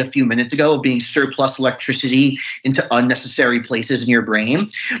just did a few minutes ago, of being surplus electricity into unnecessary places in your brain.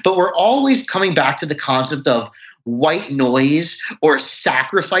 But we're always coming back to the concept of white noise or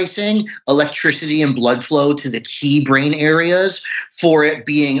sacrificing electricity and blood flow to the key brain areas for it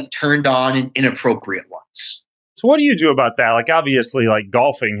being turned on in inappropriate ones. So what do you do about that? Like, obviously, like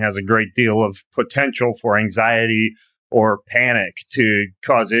golfing has a great deal of potential for anxiety or panic to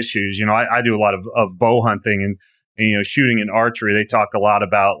cause issues. You know, I do a lot of bow hunting and, you know, shooting and archery. They talk a lot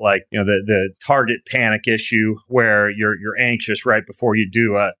about, like, you know, the target panic issue where you're anxious right before you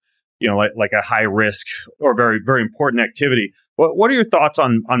do a, you know, like a high risk or very, very important activity. What are your thoughts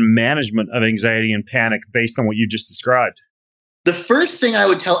on management of anxiety and panic based on what you just described? The first thing I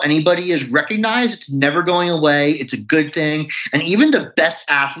would tell anybody is recognize it's never going away. It's a good thing. And even the best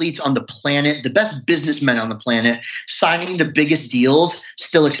athletes on the planet, the best businessmen on the planet, signing the biggest deals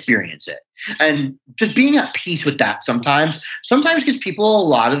still experience it. And just being at peace with that sometimes gives people a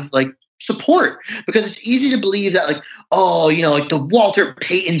lot of like support, because it's easy to believe that, like, oh, you know, like the Walter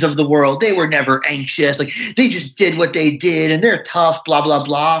Paytons of the world, they were never anxious. Like, they just did what they did and they're tough, blah, blah,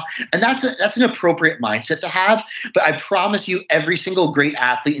 blah. And that's an appropriate mindset to have. But I promise you, every single great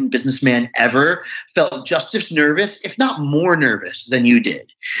athlete and businessman ever felt just as nervous, if not more nervous than you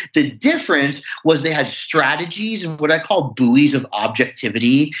did. The difference was they had strategies and what I call buoys of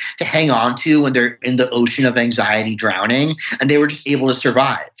objectivity to hang on to when they're in the ocean of anxiety drowning, and they were just able to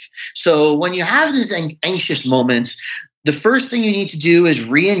survive. So when you have these anxious moments, the first thing you need to do is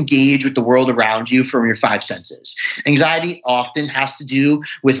re-engage with the world around you from your five senses. Anxiety often has to do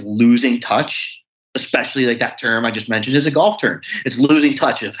with losing touch, especially like that term I just mentioned is a golf term. It's losing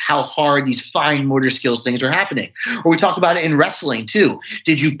touch of how hard these fine motor skills things are happening. Or we talk about it in wrestling too.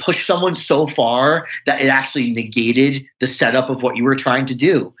 Did you push someone so far that it actually negated the setup of what you were trying to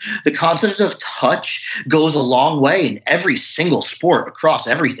do? The concept of touch goes a long way in every single sport across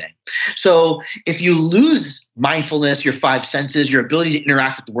everything. So if you lose mindfulness, your five senses, your ability to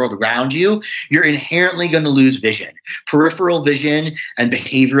interact with the world around you, you're inherently going to lose vision. Peripheral vision and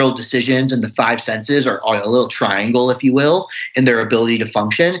behavioral decisions and the five senses are a little triangle, if you will, in their ability to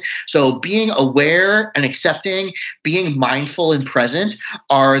function. So being aware and accepting, being mindful and present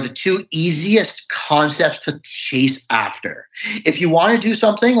are the two easiest concepts to chase after. If you want to do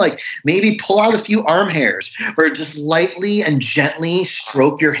something like maybe pull out a few arm hairs or just lightly and gently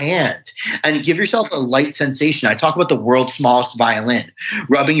stroke your hand and give yourself a light sensation. I talk about the world's smallest violin,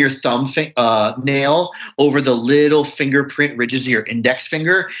 rubbing your thumb nail over the little fingerprint ridges of your index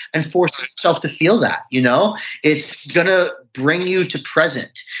finger and force yourself to feel that, you know, it's going to bring you to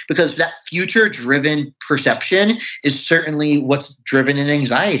present, because that future driven perception is certainly what's driven in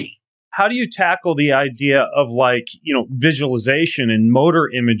anxiety. How do you tackle the idea of, like, you know, visualization and motor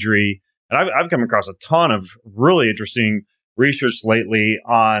imagery? And I've come across a ton of really interesting research lately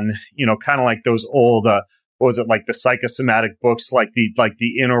on, you know, kind of like those old, what was it, like the psychosomatic books, like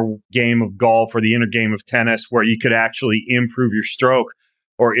the inner game of golf or the inner game of tennis, where you could actually improve your stroke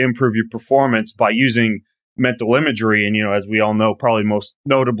or improve your performance by using mental imagery. And, you know, as we all know, probably most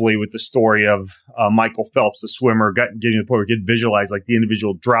notably with the story of Michael Phelps, the swimmer, getting to the point where he could visualize like the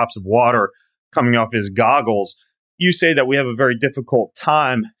individual drops of water coming off his goggles. You say that we have a very difficult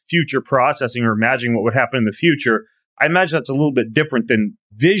time future processing or imagining what would happen in the future. I imagine that's a little bit different than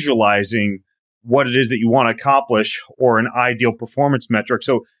visualizing what it is that you want to accomplish or an ideal performance metric.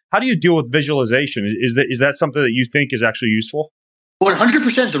 So how do you deal with visualization? Is that something that you think is actually useful?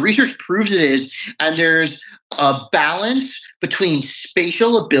 100%. The research proves it is. And there's a balance between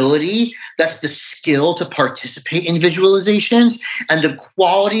spatial ability, that's the skill to participate in visualizations, and the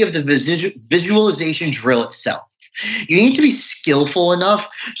quality of the visualization drill itself. You need to be skillful enough.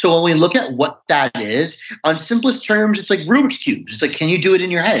 So when we look at what that is, on simplest terms, it's like Rubik's Cubes. It's like, can you do it in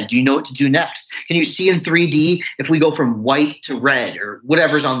your head? Do you know what to do next? Can you see in 3D if we go from white to red or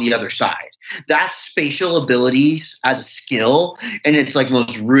whatever's on the other side? That's spatial abilities as a skill, and it's like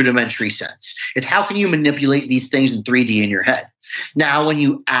most rudimentary sense. It's how can you manipulate these things in 3D in your head? Now, when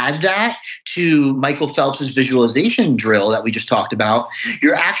you add that to Michael Phelps's visualization drill that we just talked about,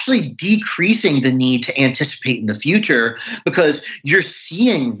 you're actually decreasing the need to anticipate in the future, because you're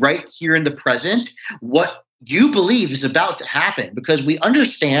seeing right here in the present what you believe is about to happen, because we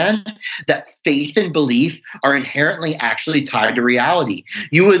understand that faith and belief are inherently actually tied to reality.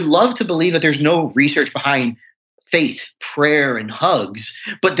 You would love to believe that there's no research behind faith, prayer, and hugs,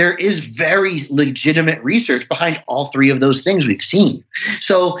 but there is very legitimate research behind all three of those things we've seen.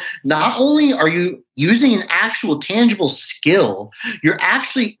 So not only are you using an actual tangible skill, you're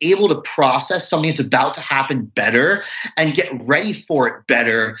actually able to process something that's about to happen better and get ready for it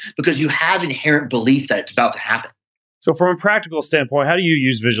better because you have inherent belief that it's about to happen. So from a practical standpoint, how do you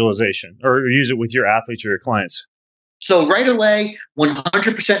use visualization or use it with your athletes or your clients? So right away,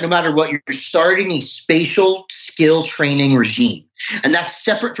 100%, no matter what, you're starting a spatial skill training regime. And that's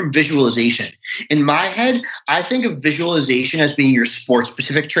separate from visualization. In my head, I think of visualization as being your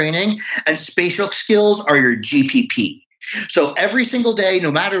sport-specific training, and spatial skills are your GPP. So every single day,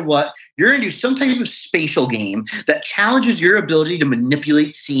 no matter what, you're going to do some type of spatial game that challenges your ability to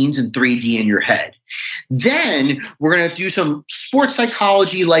manipulate scenes in 3D in your head. Then we're going to do some sports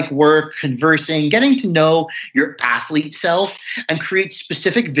psychology-like work, conversing, getting to know your athlete self, and create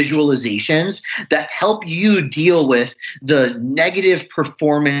specific visualizations that help you deal with the negative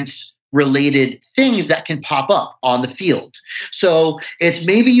performance related things that can pop up on the field. So it's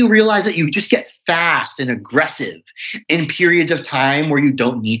maybe you realize that you just get fast and aggressive in periods of time where you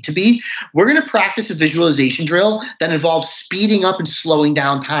don't need to be. We're going to practice a visualization drill that involves speeding up and slowing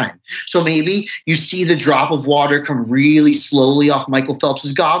down time. So maybe you see the drop of water come really slowly off Michael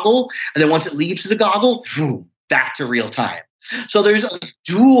Phelps's goggle, and then once it leaves the goggle, back to real time. So there's a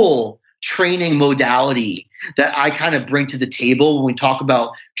dual training modality that I kind of bring to the table when we talk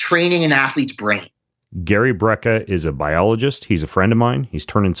about training an athlete's brain. Gary Brecka is a biologist. He's a friend of mine. He's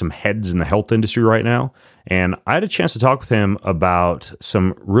turning some heads in the health industry right now. And I had a chance to talk with him about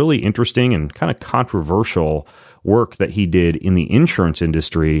some really interesting and kind of controversial work that he did in the insurance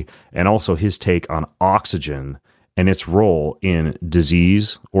industry, and also his take on oxygen and its role in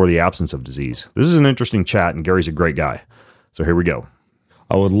disease or the absence of disease. This is an interesting chat, and Gary's a great guy. So here we go.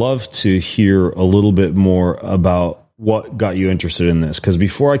 I would love to hear a little bit more about what got you interested in this. Because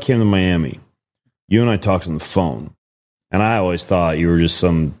before I came to Miami, you and I talked on the phone, and I always thought you were just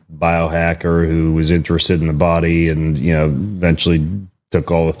some biohacker who was interested in the body and, you know, eventually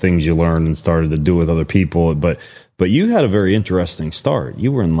took all the things you learned and started to do with other people. But you had a very interesting start.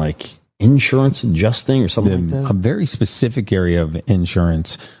 You were in like insurance adjusting or something like that? A very specific area of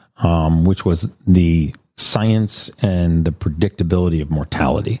insurance, which was the science and the predictability of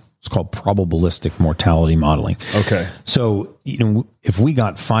mortality. It's called probabilistic mortality modeling. Okay. So, you know, if we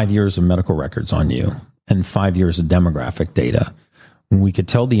got 5 years of medical records on you and 5 years of demographic data, we could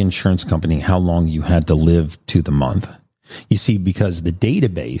tell the insurance company how long you had to live to the month. You see, because the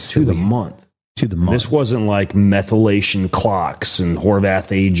database to the month. This wasn't like methylation clocks and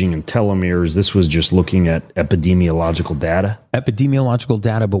Horvath aging and telomeres. This was just looking at epidemiological data. Epidemiological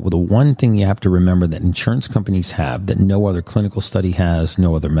data, but with the one thing you have to remember that insurance companies have that no other clinical study has,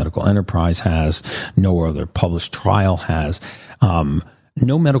 no other medical enterprise has, no other published trial has,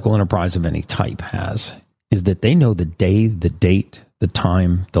 no medical enterprise of any type has, is that they know the day, the date, the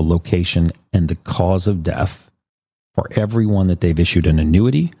time, the location, and the cause of death for everyone that they've issued an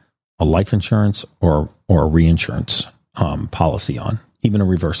annuity, a life insurance, or a reinsurance policy on, even a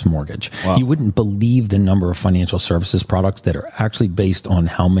reverse mortgage. Wow. You wouldn't believe the number of financial services products that are actually based on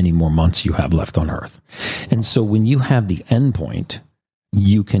how many more months you have left on Earth. And so when you have the endpoint,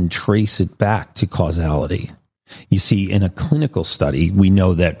 you can trace it back to causality. You see, in a clinical study, we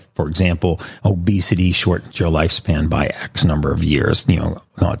know that, for example, obesity shortens your lifespan by X number of years. You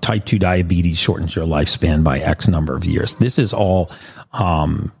know, type 2 diabetes shortens your lifespan by X number of years. This is all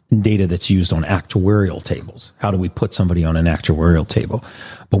data that's used on actuarial tables. How do we put somebody on an actuarial table?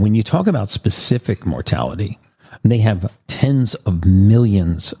 But when you talk about specific mortality, they have tens of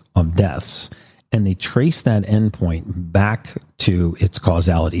millions of deaths, and they trace that endpoint back to its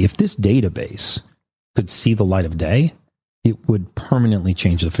causality. If this database could see the light of day, it would permanently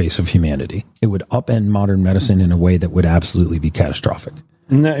change the face of humanity. It would upend modern medicine in a way that would absolutely be catastrophic.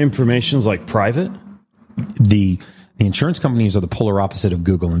 And that information is like private? The insurance companies are the polar opposite of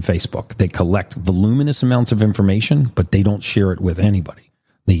Google and Facebook. They collect voluminous amounts of information, but they don't share it with anybody.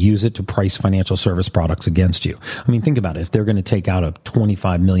 They use it to price financial service products against you. I mean, think about it. If they're going to take out a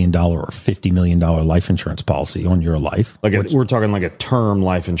 $25 million or $50 million life insurance policy on your life. We're talking like a term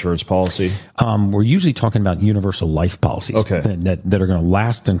life insurance policy? We're usually talking about universal life policies that are going to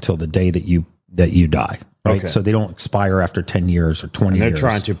last until the day that you die. Right. Okay. So they don't expire after 10 years or 20 years. They're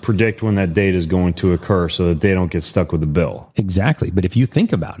trying to predict when that date is going to occur so that they don't get stuck with the bill. Exactly. But if you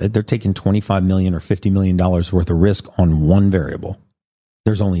think about it, they're taking $25 million or $50 million worth of risk on one variable.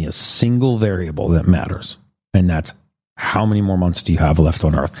 There's only a single variable that matters, and that's how many more months do you have left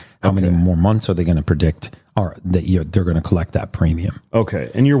on Earth? How many more months are they going to predict or that they're going to collect that premium. Okay.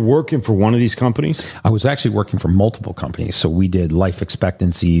 And you're working for one of these companies? I was actually working for multiple companies. So we did life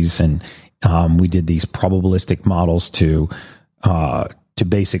expectancies, and we did these probabilistic models to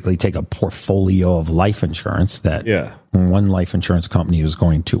basically take a portfolio of life insurance that one life insurance company was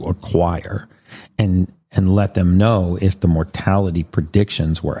going to acquire and let them know if the mortality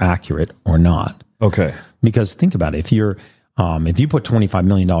predictions were accurate or not. Okay. Because think about it. If you put $25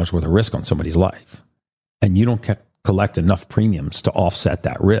 million worth of risk on somebody's life and you don't collect enough premiums to offset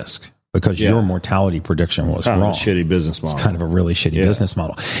that risk because your mortality prediction was kind wrong. Of a shitty business model. It's kind of a really shitty business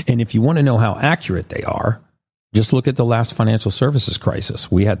model. And if you want to know how accurate they are, just look at the last financial services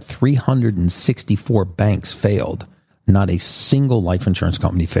crisis. We had 364 banks failed. Not a single life insurance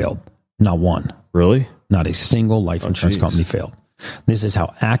company failed. Not one. Really? Not a single life insurance company failed. This is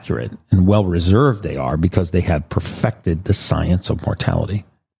how accurate and well reserved they are because they have perfected the science of mortality.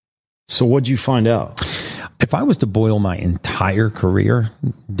 So what'd you find out? If I was to boil my entire career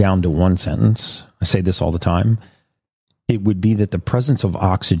down to one sentence, I say this all the time, it would be that the presence of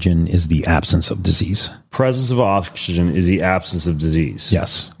oxygen is the absence of disease. Presence of oxygen is the absence of disease.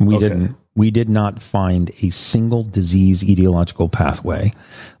 Yes. We did not find a single disease etiological pathway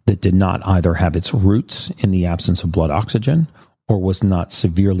that did not either have its roots in the absence of blood oxygen or was not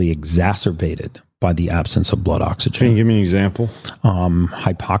severely exacerbated by the absence of blood oxygen. Can you give me an example?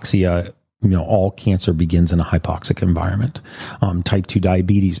 Hypoxia. All cancer begins in a hypoxic environment. Type 2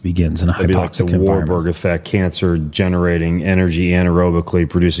 diabetes begins in a hypoxic like the environment. Warburg effect, cancer generating energy anaerobically,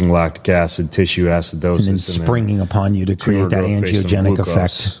 producing lactic acid, tissue acidosis. And then springing upon you to create that angiogenic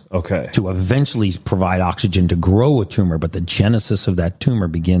effect to eventually provide oxygen to grow a tumor, but the genesis of that tumor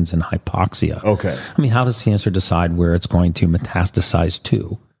begins in hypoxia. Okay. I mean, how does cancer decide where it's going to metastasize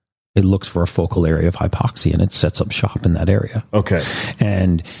to? It looks for a focal area of hypoxia and it sets up shop in that area. Okay.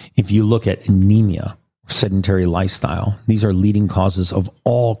 And if you look at anemia, sedentary lifestyle, these are leading causes of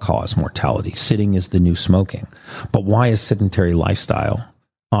all cause mortality. Sitting is the new smoking. But why is sedentary lifestyle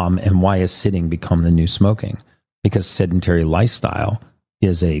and why has sitting become the new smoking? Because sedentary lifestyle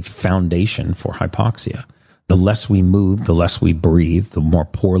is a foundation for hypoxia. The less we move, the less we breathe, the more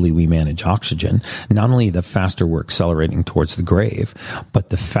poorly we manage oxygen. Not only the faster we're accelerating towards the grave, but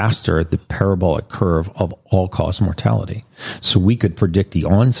the faster the parabolic curve of all-cause mortality. So we could predict the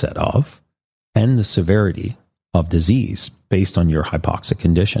onset of and the severity of disease based on your hypoxic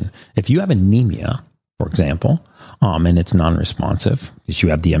condition. If you have anemia, for example, and it's non-responsive because you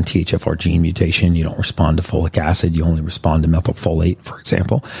have the MTHFR gene mutation, you don't respond to folic acid, you only respond to methylfolate, for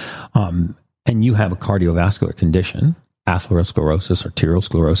example, and you have a cardiovascular condition, atherosclerosis, arterial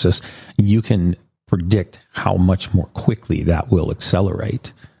sclerosis, you can predict how much more quickly that will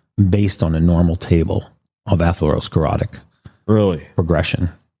accelerate based on a normal table of atherosclerotic progression.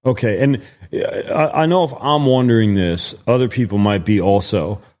 Okay. And I know if I'm wondering this, other people might be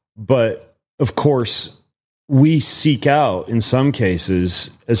also, but of course, we seek out, in some cases,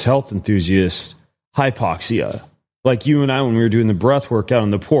 as health enthusiasts, hypoxia. Like you and I, when we were doing the breath work out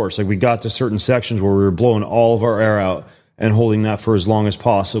on the porch, like we got to certain sections where we were blowing all of our air out and holding that for as long as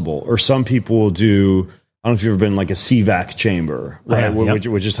possible. Or some people will do, I don't know if you've ever been like a CVAC chamber, right?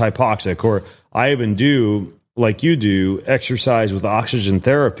 Which is hypoxic. Or I even do, like you do, exercise with oxygen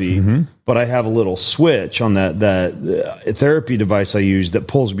therapy, but I have a little switch on that therapy device I use that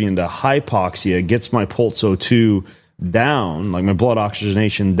pulls me into hypoxia, gets my pulse O2 down, like my blood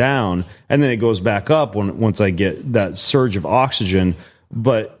oxygenation down, and then it goes back up once I get that surge of oxygen.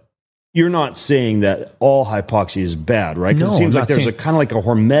 But you're not saying that all hypoxia is bad, right? Because it seems like there's a kind of like a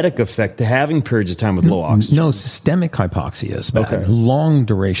hormetic effect to having periods of time with low oxygen. No, systemic hypoxia is bad. Okay. Long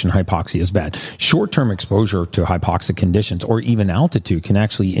duration hypoxia is bad. Short-term exposure to hypoxic conditions or even altitude can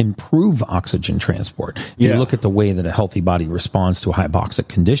actually improve oxygen transport. If you look at the way that a healthy body responds to a hypoxic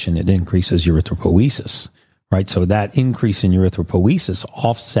condition, it increases erythropoiesis. Right, so that increase in erythropoiesis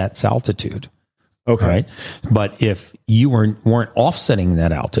offsets altitude. Okay, right? But if you weren't offsetting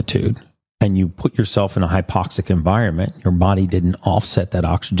that altitude and you put yourself in a hypoxic environment, your body didn't offset that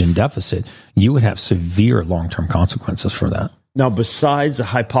oxygen deficit, you would have severe long-term consequences for that. Now, besides a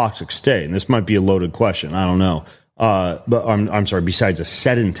hypoxic state, and this might be a loaded question, I don't know, but I'm sorry, besides a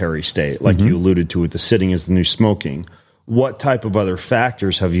sedentary state, like you alluded to with the sitting is the new smoking, what type of other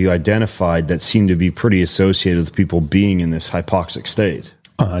factors have you identified that seem to be pretty associated with people being in this hypoxic state?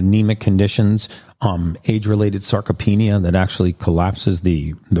 Anemic conditions, age-related sarcopenia that actually collapses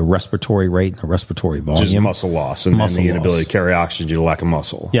the respiratory rate and the respiratory volume. Just muscle loss and the inability to carry oxygen due to lack of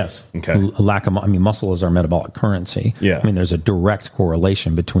muscle. Yes. Okay. Muscle is our metabolic currency. Yeah. I mean, there's a direct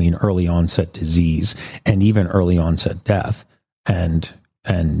correlation between early onset disease and even early onset death and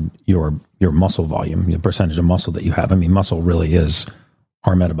your your muscle volume, the percentage of muscle that you have. I mean, muscle really is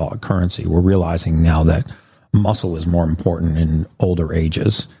our metabolic currency. We're realizing now that muscle is more important in older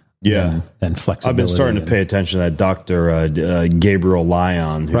ages than flexibility. I've been starting to pay attention to that Dr. Gabriel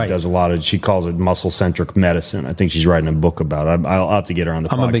Lyon, who does a lot of, she calls it muscle-centric medicine. I think she's writing a book about it. I'll have to get her on the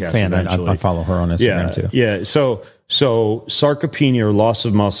podcast. I'm a big fan. I follow her on Instagram too. Yeah. So sarcopenia or loss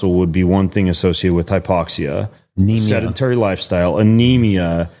of muscle would be one thing associated with hypoxia, anemia, sedentary lifestyle,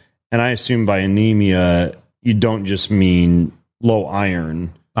 anemia. And I assume by anemia, you don't just mean low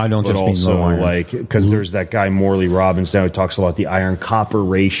iron. I don't just mean low iron. Like, because there's that guy Morley Robbins now who talks about the iron copper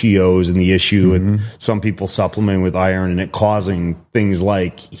ratios and the issue with some people supplementing with iron and it causing things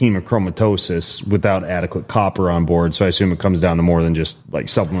like hemochromatosis without adequate copper on board. So I assume it comes down to more than just like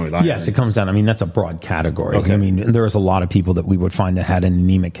supplement with iron. Yes, it comes down. I mean, that's a broad category. Okay. I mean, there's a lot of people that we would find that had an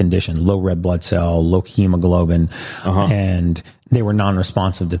anemic condition, low red blood cell, low hemoglobin, and they were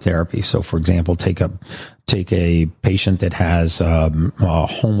non-responsive to therapy. So, for example, take a patient that has a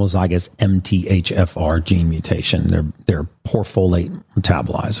homozygous MTHFR gene mutation. They're poor folate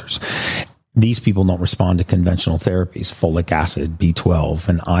metabolizers. These people don't respond to conventional therapies, folic acid, B12,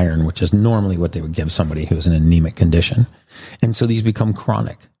 and iron, which is normally what they would give somebody who has an anemic condition. And so these become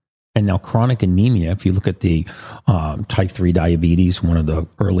chronic. And now chronic anemia, if you look at the type 3 diabetes, one of the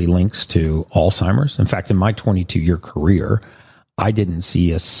early links to Alzheimer's. In fact, in my 22-year career, I didn't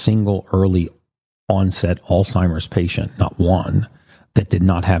see a single early onset Alzheimer's patient, not one, that did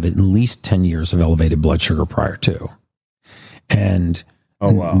not have at least 10 years of elevated blood sugar prior to. And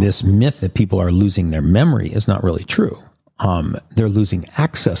this myth that people are losing their memory is not really true. They're losing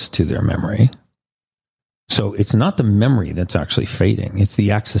access to their memory. So it's not the memory that's actually fading. It's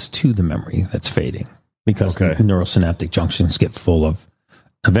the access to the memory that's fading because the neurosynaptic junctions get full of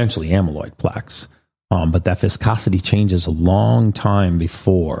eventually amyloid plaques. But that viscosity changes a long time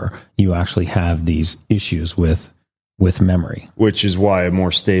before you actually have these issues with memory. Which is why a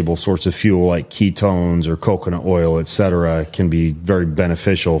more stable source of fuel like ketones or coconut oil, et cetera, can be very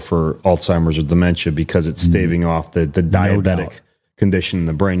beneficial for Alzheimer's or dementia because it's staving off the diabetic condition in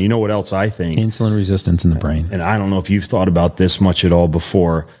the brain. You know what else I think? Insulin resistance in the brain. And I don't know if you've thought about this much at all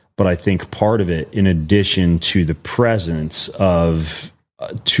before, but I think part of it, in addition to the presence of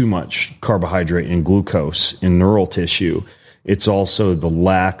too much carbohydrate and glucose in neural tissue, it's also the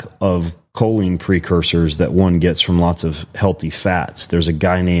lack of choline precursors that one gets from lots of healthy fats. There's a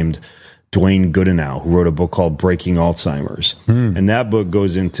guy named Dwayne Goodenow who wrote a book called Breaking Alzheimer's. And that book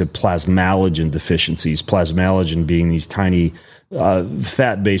goes into plasmalogen deficiencies, plasmalogen being these tiny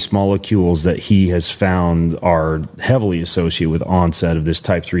fat-based molecules that he has found are heavily associated with onset of this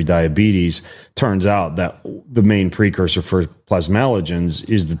type 3 diabetes. Turns out that the main precursor for plasmalogens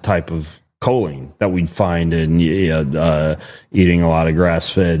is the type of choline that we'd find in eating a lot of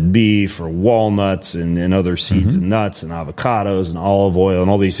grass-fed beef or walnuts and other seeds and nuts and avocados and olive oil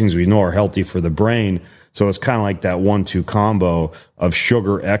and all these things we know are healthy for the brain. So it's kind of like that 1-2 combo of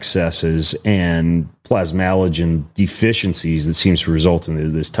sugar excesses and plasmalogen deficiencies that seems to result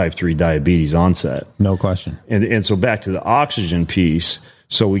in this type 3 diabetes onset. No question. And so back to the oxygen piece.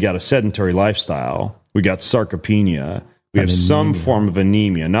 So we got a sedentary lifestyle. We got sarcopenia. We have some form of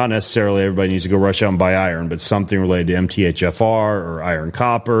anemia. Not necessarily everybody needs to go rush out and buy iron, but something related to MTHFR or iron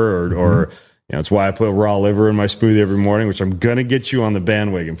copper or that's why I put raw liver in my smoothie every morning, which I'm going to get you on the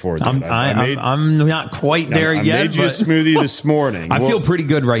bandwagon for. I'm not quite there yet. I made you a smoothie this morning. I feel pretty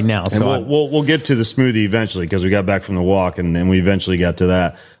good right now. So we'll get to the smoothie eventually because we got back from the walk and we eventually got to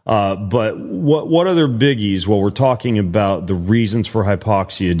that. But what other biggies, while we're talking about the reasons for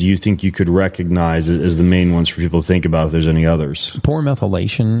hypoxia, do you think you could recognize as the main ones for people to think about if there's any others? Poor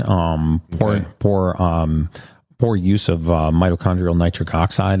methylation, poor use of mitochondrial nitric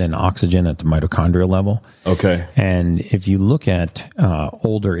oxide and oxygen at the mitochondrial level. Okay. And if you look at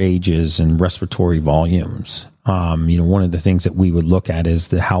older ages and respiratory volumes, one of the things that we would look at is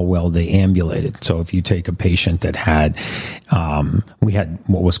how well they ambulated. So if you take a patient that had, we had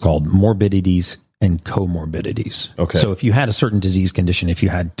what was called morbidities and comorbidities. Okay. So if you had a certain disease condition, if you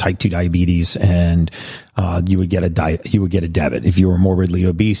had type 2 diabetes and you would get a debit. If you were morbidly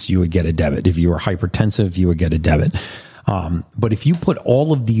obese, you would get a debit. If you were hypertensive, you would get a debit. But if you put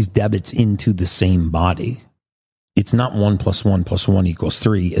all of these debits into the same body, it's not 1 + 1 + 1 =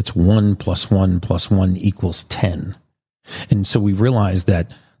 3. It's 1 + 1 + 1 = 10. And so we realized that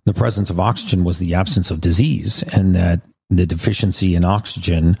the presence of oxygen was the absence of disease, and that the deficiency in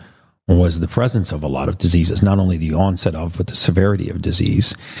oxygen was the presence of a lot of diseases, not only the onset of, but the severity of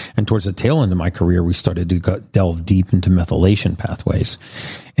disease. And towards the tail end of my career, we started to delve deep into methylation pathways.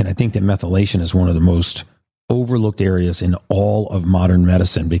 And I think that methylation is one of the most overlooked areas in all of modern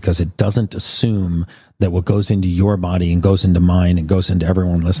medicine because it doesn't assume that what goes into your body and goes into mine and goes into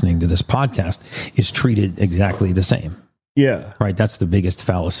everyone listening to this podcast is treated exactly the same. Yeah. Right. That's the biggest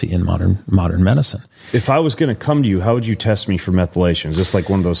fallacy in modern medicine. If I was going to come to you, how would you test me for methylation? Is this like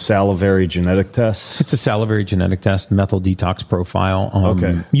one of those salivary genetic tests? It's a salivary genetic test, methyl detox profile.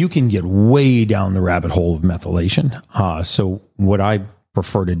 Okay. You can get way down the rabbit hole of methylation. So what I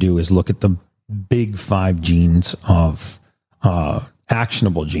prefer to do is look at the big 5 genes of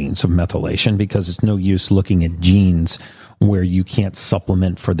actionable genes of methylation, because it's no use looking at genes where you can't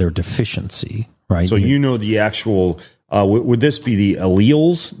supplement for their deficiency. Right. So you know the actual. Would this be the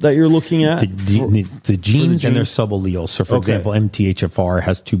alleles that you're looking at? The genes and their suballeles. So, for example, MTHFR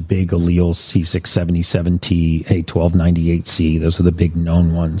has 2 big alleles, C677T, A1298C. Those are the big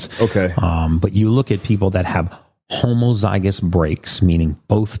known ones. Okay. But you look at people that have homozygous breaks, meaning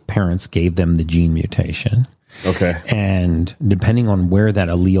both parents gave them the gene mutation. Okay. And depending on where that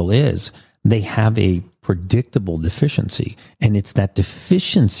allele is, they have a predictable deficiency. And it's that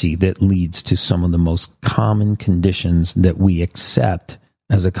deficiency that leads to some of the most common conditions that we accept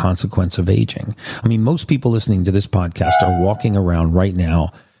as a consequence of aging. I mean, most people listening to this podcast are walking around right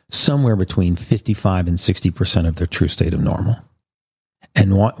now somewhere between 55 and 60% of their true state of normal.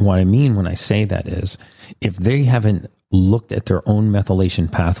 And what I mean when I say that is, if they haven't looked at their own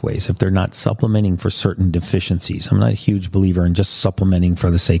methylation pathways, if they're not supplementing for certain deficiencies, I'm not a huge believer in just supplementing for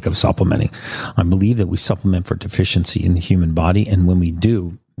the sake of supplementing. I believe that we supplement for deficiency in the human body. And when we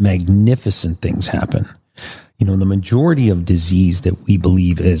do, magnificent things happen. You know, the majority of disease that we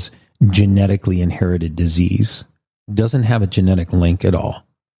believe is genetically inherited disease doesn't have a genetic link at all.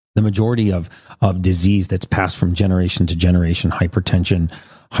 The majority of disease that's passed from generation to generation, hypertension,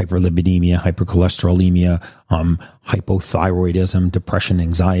 hyperlipidemia, hypercholesterolemia, hypothyroidism, depression,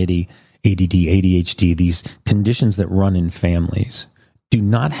 anxiety, ADD, ADHD, these conditions that run in families do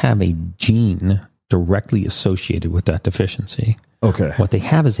not have a gene directly associated with that deficiency. Okay. What they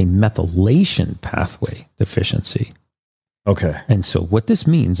have is a methylation pathway deficiency. Okay. And so what this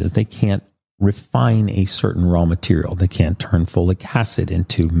means is they can't refine a certain raw material. They can't turn folic acid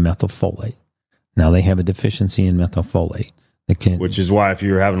into methylfolate. Now they have a deficiency in methylfolate. Which is why if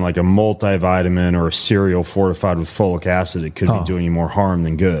you're having like a multivitamin or a cereal fortified with folic acid, it could be doing you more harm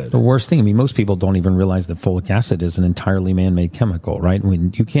than good. The worst thing, I mean, most people don't even realize that folic acid is an entirely man-made chemical, right? I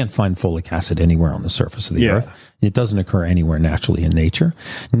mean, you can't find folic acid anywhere on the surface of the earth. It doesn't occur anywhere naturally in nature.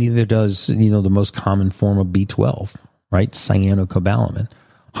 Neither does, the most common form of B12, right? Cyanocobalamin,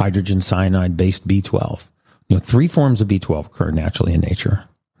 hydrogen cyanide-based B12. 3 forms of B12 occur naturally in nature: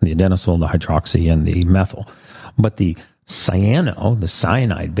 the adenosine, the hydroxy, and the methyl. But the the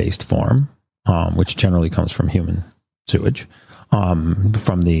cyanide-based form, which generally comes from human sewage,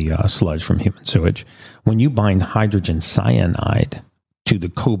 from the sludge from human sewage, when you bind hydrogen cyanide to the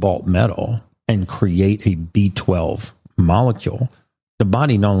cobalt metal and create a B12 molecule, the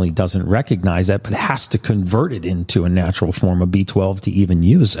body not only doesn't recognize that, but has to convert it into a natural form of B12 to even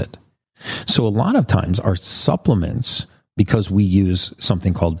use it. So a lot of times our supplements, because we use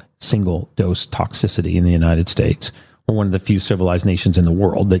something called single-dose toxicity in the United States, we're one of the few civilized nations in the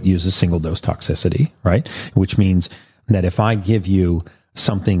world that uses single-dose toxicity, right? Which means that if I give you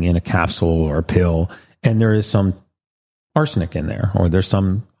something in a capsule or a pill, and there is some arsenic in there, or there's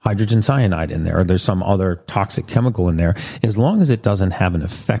some hydrogen cyanide in there, or there's some other toxic chemical in there, as long as it doesn't have an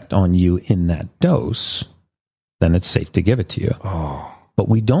effect on you in that dose, then it's safe to give it to you. But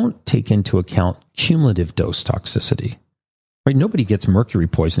we don't take into account cumulative dose toxicity, right? Nobody gets mercury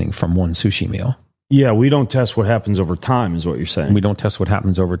poisoning from one sushi meal. Yeah, we don't test what happens over time, is what you're saying. We don't test what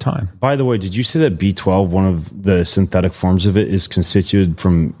happens over time. By the way, did you say that B12, one of the synthetic forms of it, is constituted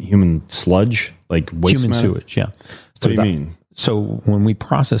from human sludge, like waste human matter? Sewage? Yeah. What do you mean? So when we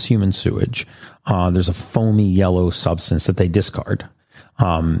process human sewage, there's a foamy yellow substance that they discard,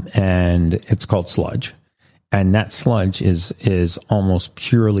 and it's called sludge. And that sludge is almost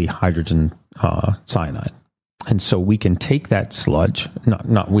purely hydrogen cyanide. And so we can take that sludge,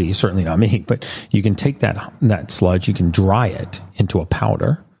 not we, certainly not me, but you can take that sludge, you can dry it into a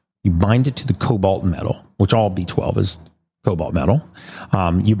powder, you bind it to the cobalt metal, which all B12 is cobalt metal.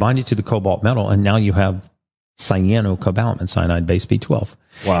 You bind it to the cobalt metal, and now you have cyanocobalamin, cyanide-based B12.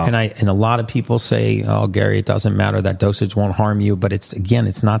 Wow. And a lot of people say, "Oh, Gary, it doesn't matter. That dosage won't harm you." But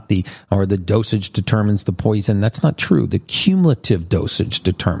it's not the dosage determines the poison. That's not true. The cumulative dosage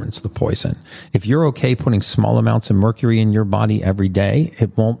determines the poison. If you're okay putting small amounts of mercury in your body every day,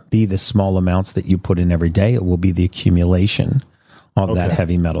 it won't be the small amounts that you put in every day. It will be the accumulation of that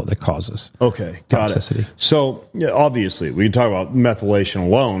heavy metal that causes Got toxicity. it. So obviously, we can talk about methylation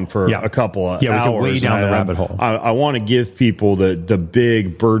alone for a couple of hours. We can way down the rabbit hole. I want to give people the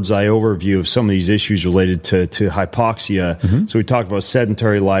big bird's eye overview of some of these issues related to hypoxia. Mm-hmm. So we talked about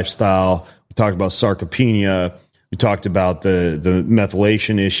sedentary lifestyle. We talked about sarcopenia. We talked about the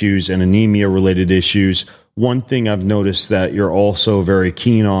methylation issues and anemia related issues. One thing I've noticed that you're also very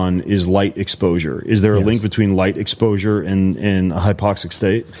keen on is light exposure. Is there a link between light exposure and a hypoxic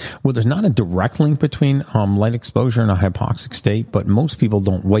state? Well, there's not a direct link between light exposure and a hypoxic state, but most people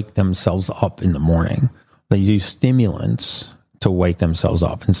don't wake themselves up in the morning. They use stimulants to wake themselves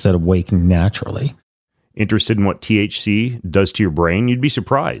up instead of waking naturally. Interested in what THC does to your brain? You'd be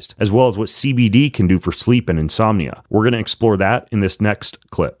surprised, as well as what CBD can do for sleep and insomnia. We're going to explore that in this next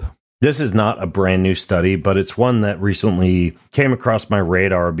clip. This is not a brand new study, but it's one that recently came across my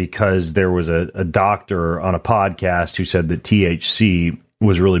radar because there was a doctor on a podcast who said that THC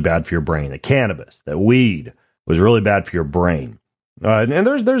was really bad for your brain, that cannabis, that weed was really bad for your brain. And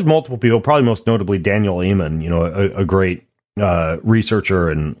there's multiple people, probably most notably Daniel Amen, a great researcher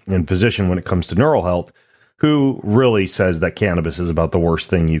and physician when it comes to neural health, who really says that cannabis is about the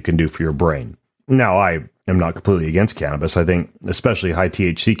worst thing you can do for your brain. Now, I am not completely against cannabis. I think especially high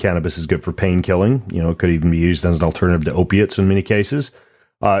THC cannabis is good for pain killing. It could even be used as an alternative to opiates in many cases,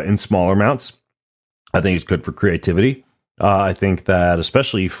 in smaller amounts. I think it's good for creativity. I think that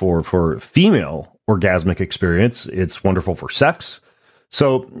especially for female orgasmic experience, it's wonderful for sex.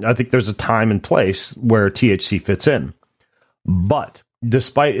 So I think there's a time and place where THC fits in. But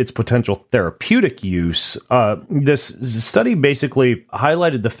despite its potential therapeutic use, this study basically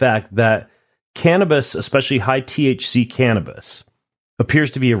highlighted the fact that cannabis, especially high THC cannabis,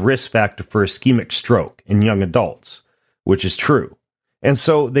 appears to be a risk factor for ischemic stroke in young adults, which is true. And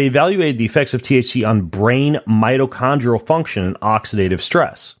so they evaluated the effects of THC on brain mitochondrial function and oxidative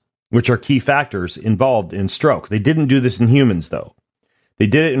stress, which are key factors involved in stroke. They didn't do this in humans, though. They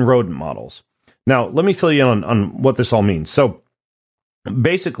did it in rodent models. Now, let me fill you in on what this all means. So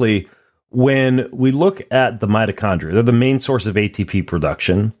basically, when we look at the mitochondria, they're the main source of ATP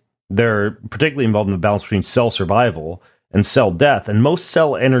production. They're particularly involved in the balance between cell survival and cell death. And most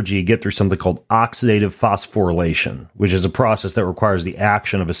cell energy get through something called oxidative phosphorylation, which is a process that requires the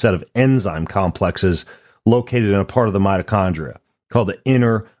action of a set of enzyme complexes located in a part of the mitochondria called the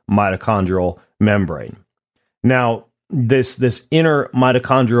inner mitochondrial membrane. Now, this inner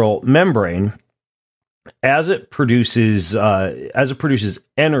mitochondrial membrane, as it produces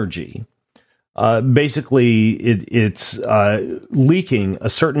energy, basically it's leaking a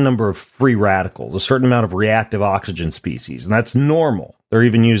certain number of free radicals, a certain amount of reactive oxygen species, and that's normal. They're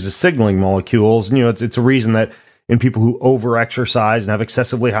even used as signaling molecules, and it's a reason that in people who over-exercise and have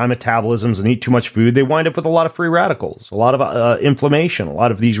excessively high metabolisms and eat too much food, they wind up with a lot of free radicals, a lot of inflammation, a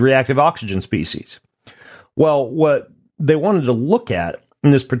lot of these reactive oxygen species. Well, what they wanted to look at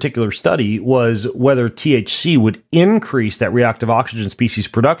in this particular study was whether THC would increase that reactive oxygen species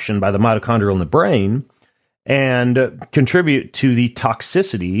production by the mitochondria in the brain and contribute to the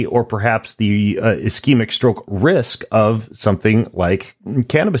toxicity or perhaps the ischemic stroke risk of something like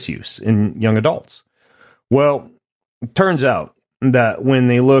cannabis use in young adults. Well, it turns out that when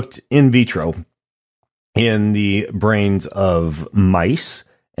they looked in vitro in the brains of mice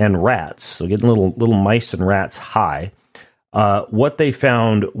and rats, so getting little mice and rats high, what they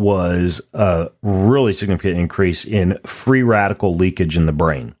found was a really significant increase in free radical leakage in the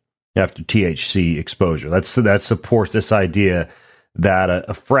brain after THC exposure. That supports this idea that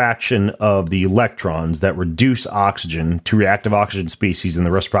a fraction of the electrons that reduce oxygen to reactive oxygen species in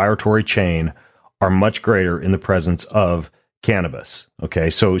the respiratory chain are much greater in the presence of cannabis. Okay,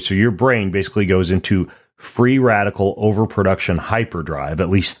 so your brain basically goes into free radical overproduction hyperdrive, at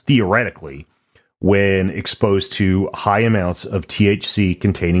least theoretically, when exposed to high amounts of THC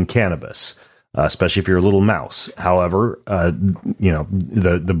containing cannabis, especially if you're a little mouse. However,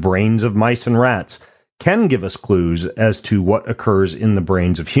 the brains of mice and rats can give us clues as to what occurs in the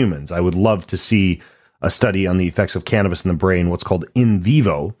brains of humans. I would love to see a study on the effects of cannabis in the brain, what's called in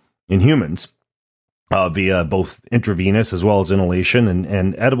vivo in humans, via both intravenous as well as inhalation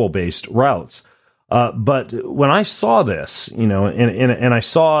and edible-based routes. But when I saw this, and I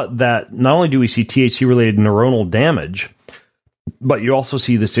saw that not only do we see THC-related neuronal damage, but you also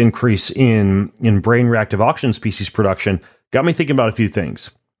see this increase in brain reactive oxygen species production, got me thinking about a few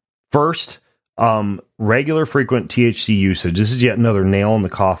things. First, regular frequent THC usage. This is yet another nail in the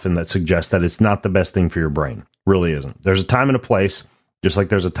coffin that suggests that it's not the best thing for your brain. Really isn't. There's a time and a place, just like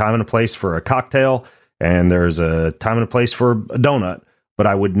there's a time and a place for a cocktail, and there's a time and a place for a donut, but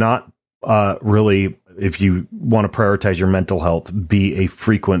I would not really if you want to prioritize your mental health, be a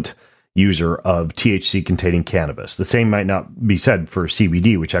frequent user of THC containing cannabis. The same might not be said for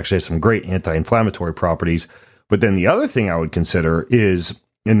CBD, which actually has some great anti-inflammatory properties. But then the other thing I would consider is,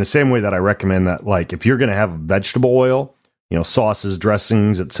 in the same way that I recommend that, like, if you're going to have vegetable oil, sauces,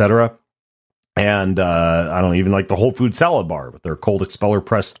 dressings, etc., and I don't even like the Whole Food salad bar with their cold expeller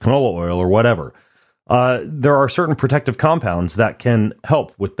pressed canola oil or whatever, there are certain protective compounds that can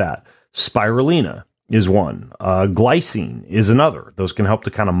help with that. Spirulina is one. Glycine is another. Those can help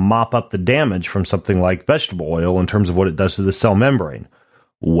to kind of mop up the damage from something like vegetable oil in terms of what it does to the cell membrane.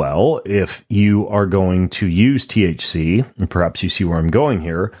 Well, if you are going to use THC, and perhaps you see where I'm going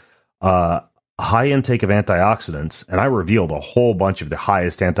here, high intake of antioxidants, and I revealed a whole bunch of the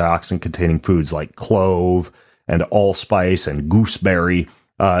highest antioxidant containing foods like clove and allspice and gooseberry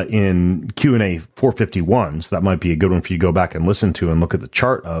in Q&A 451. So that might be a good one for you to go back and listen to and look at the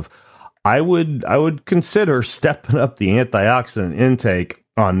chart of. I would consider stepping up the antioxidant intake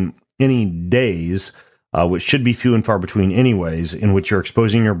on any days, which should be few and far between anyways, in which you're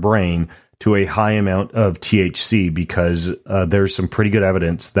exposing your brain to a high amount of THC, because there's some pretty good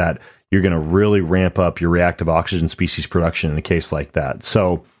evidence that you're going to really ramp up your reactive oxygen species production in a case like that.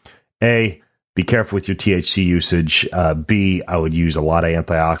 So, A, be careful with your THC usage. B, I would use a lot of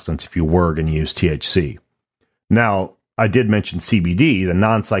antioxidants if you were going to use THC. Now, I did mention CBD, the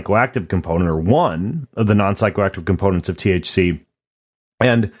non-psychoactive component, or one of the non-psychoactive components of THC.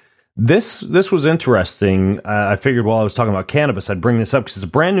 And this was interesting. I figured while I was talking about cannabis, I'd bring this up because it's a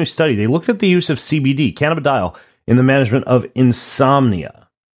brand new study. They looked at the use of CBD, cannabidiol, in the management of insomnia.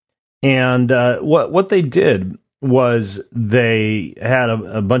 And what they did was they had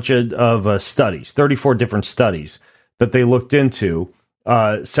a bunch of studies, 34 different studies that they looked into,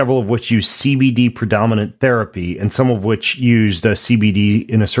 several of which used CBD predominant therapy, and some of which used CBD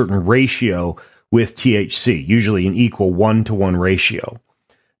in a certain ratio with THC, usually an equal 1-to-1 ratio.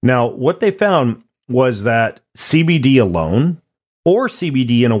 Now, what they found was that CBD alone or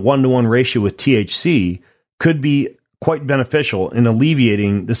CBD in a 1-to-1 ratio with THC could be quite beneficial in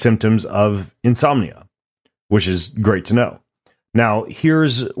alleviating the symptoms of insomnia, which is great to know. Now,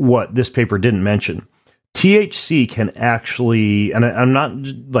 here's what this paper didn't mention. THC can actually, and I'm not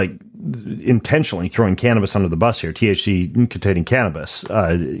like intentionally throwing cannabis under the bus here, THC containing cannabis,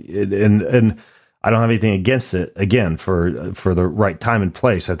 and I don't have anything against it, again, for the right time and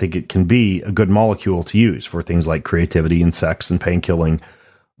place. I think it can be a good molecule to use for things like creativity and sex and painkilling.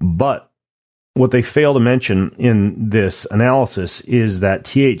 But what they fail to mention in this analysis is that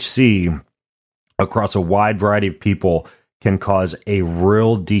THC across a wide variety of people can cause a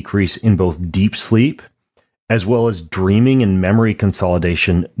real decrease in both deep sleep as well as dreaming and memory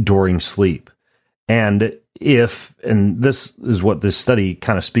consolidation during sleep. And this is what this study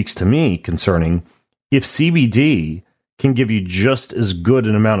kind of speaks to me concerning, if CBD can give you just as good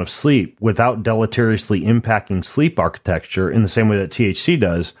an amount of sleep without deleteriously impacting sleep architecture in the same way that THC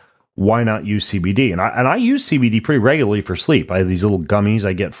does, why not use CBD? And I use CBD pretty regularly for sleep. I have these little gummies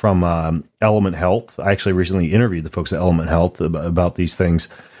I get from Element Health. I actually recently interviewed the folks at Element Health about these things,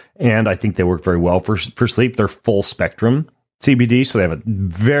 and I think they work very well for sleep. They're full spectrum CBD, so they have a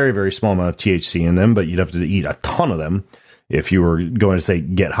very, very small amount of THC in them, but you'd have to eat a ton of them if you were going to, say,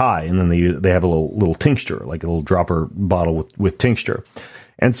 get high. And then they have a little tincture, like a little dropper bottle with tincture.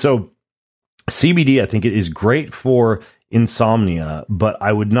 And so CBD, I think, it is great for insomnia, but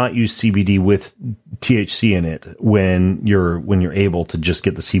I would not use CBD with THC in it when you're able to just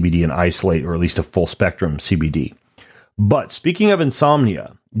get the CBD and isolate, or at least a full spectrum CBD. But speaking of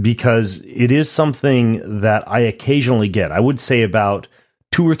insomnia, because it is something that I occasionally get, I would say about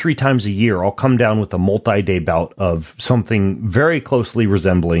 2 or 3 times a year, I'll come down with a multi-day bout of something very closely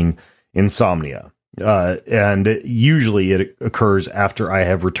resembling insomnia. And usually it occurs after I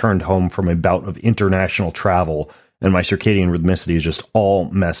have returned home from a bout of international travel and my circadian rhythmicity is just all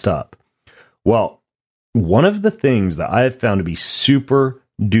messed up. Well, one of the things that I have found to be super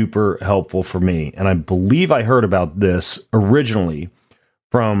duper helpful for me, and I believe I heard about this originally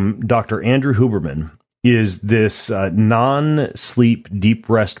from Dr. Andrew Huberman, is this non-sleep deep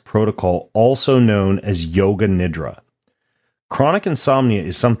rest protocol, also known as Yoga Nidra. Chronic insomnia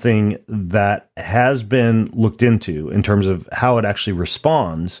is something that has been looked into in terms of how it actually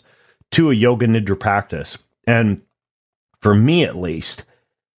responds to a Yoga Nidra practice. And for me, at least,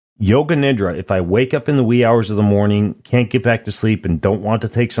 Yoga Nidra, if I wake up in the wee hours of the morning, can't get back to sleep, and don't want to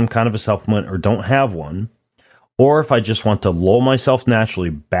take some kind of a supplement or don't have one, or if I just want to lull myself naturally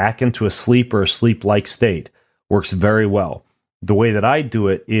back into a sleep or a sleep-like state, works very well. The way that I do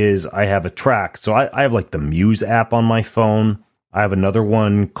it is I have a track. So I have like the Muse app on my phone, I have another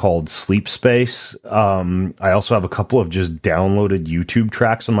one called Sleep Space. I also have a couple of just downloaded YouTube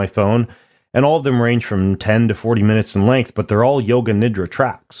tracks on my phone, and all of them range from 10 to 40 minutes in length, but they're all yoga nidra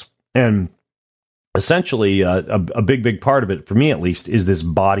tracks. And essentially, a big part of it, for me at least, is this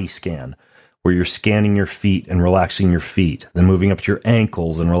body scan, where you're scanning your feet and relaxing your feet, then moving up to your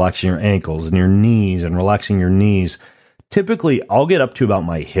ankles and relaxing your ankles, and your knees and relaxing your knees. Typically, I'll get up to about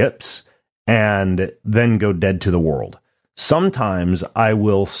my hips and then go dead to the world. Sometimes I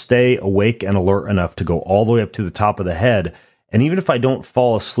will stay awake and alert enough to go all the way up to the top of the head. And even if I don't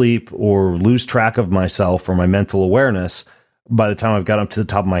fall asleep or lose track of myself or my mental awareness, by the time I've got up to the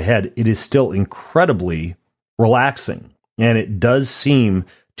top of my head, it is still incredibly relaxing. And it does seem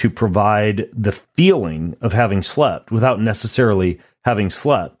to provide the feeling of having slept without necessarily having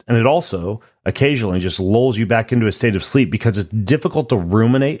slept. And it also occasionally just lulls you back into a state of sleep, because it's difficult to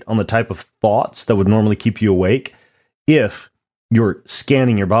ruminate on the type of thoughts that would normally keep you awake if you're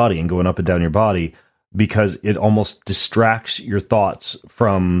scanning your body and going up and down your body, because it almost distracts your thoughts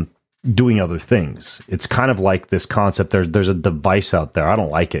from doing other things. It's kind of like this concept. There's a device out there. I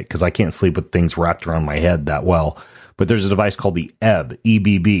don't like it because I can't sleep with things wrapped around my head that well. But there's a device called the EBB,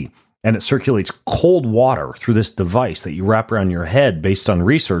 EBB, and it circulates cold water through this device that you wrap around your head, based on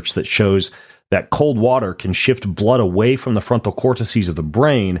research that shows that cold water can shift blood away from the frontal cortices of the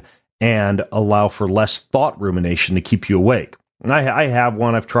brain and allow for less thought rumination to keep you awake. And I have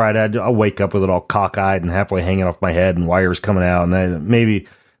one. I've tried. I'll wake up with it all cockeyed and halfway hanging off my head and wires coming out. And then maybe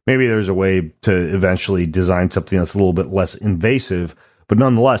there's a way to eventually design something that's a little bit less invasive. But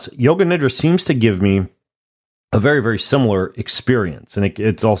nonetheless, Yoga Nidra seems to give me a very, very similar experience. And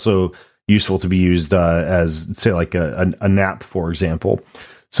it's also useful to be used as, say, like a nap, for example.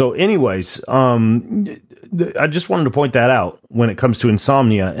 So anyways, I just wanted to point that out when it comes to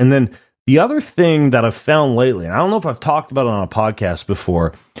insomnia. And then the other thing that I've found lately, and I don't know if I've talked about it on a podcast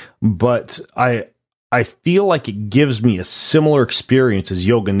before, but I feel like it gives me a similar experience as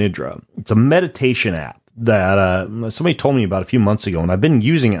Yoga Nidra. It's a meditation app that somebody told me about a few months ago, and I've been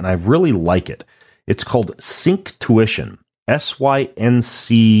using it, and I really like it. It's called Synctuition, Synctuition.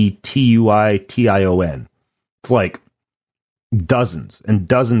 It's like dozens and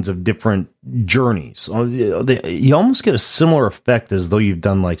dozens of different journeys. You almost get a similar effect as though you've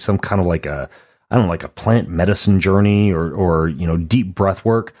done like some kind of like a plant medicine journey or deep breath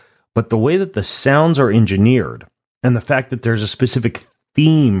work. But the way that the sounds are engineered, and the fact that there's a specific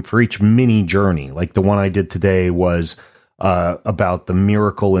theme for each mini journey, like the one I did today was about the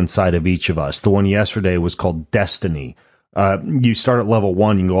miracle inside of each of us. The one yesterday was called Destiny. You start at level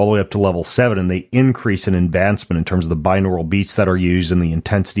 1, you can go all the way up to level 7, and they increase in advancement in terms of the binaural beats that are used and the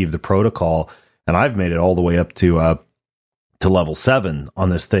intensity of the protocol. And I've made it all the way up to level 7 on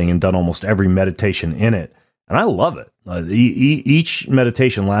this thing and done almost every meditation in it. And I love it. Each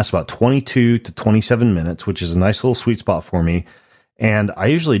meditation lasts about 22 to 27 minutes, which is a nice little sweet spot for me. And I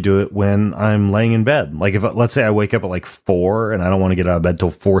usually do it when I'm laying in bed. Like if, let's say I wake up at like 4 and I don't want to get out of bed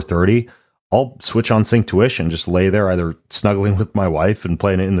till 4:30, I'll switch on Synctuition, just lay there either snuggling with my wife and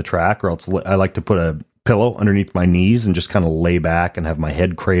playing it in the track, or else I like to put a pillow underneath my knees and just kind of lay back and have my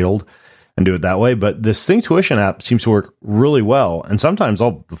head cradled and do it that way. But this Synctuition app seems to work really well. And sometimes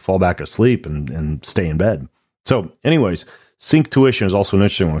I'll fall back asleep and stay in bed. So anyways, Synctuition is also an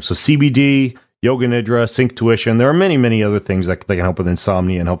interesting one. So CBD, Yoga Nidra, Synctuition. There are many, many other things that can help with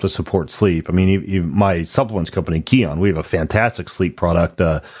insomnia and help to support sleep. I mean, my supplements company, Keon, we have a fantastic sleep product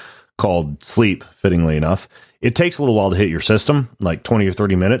called Sleep, fittingly enough. It takes a little while to hit your system, like 20 or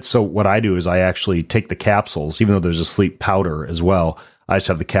 30 minutes. So what I do is I actually take the capsules, even though there's a sleep powder as well. I just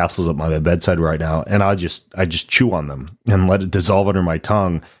have the capsules at my bedside right now, and I just chew on them and let it dissolve under my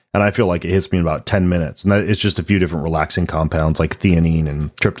tongue. And I feel like it hits me in about 10 minutes. And it's just a few different relaxing compounds like theanine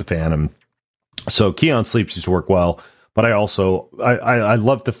and tryptophan. And so Keon Sleep seems to work well. But I also, I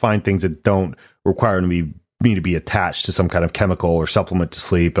love to find things that don't require me to be attached to some kind of chemical or supplement to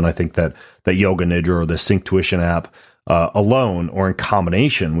sleep. And I think that Yoga Nidra or the Synctuition app alone, or in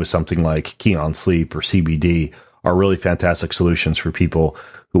combination with something like Keon Sleep or CBD, are really fantastic solutions for people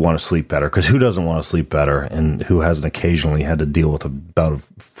who want to sleep better. Because who doesn't want to sleep better, and who hasn't occasionally had to deal with a bout of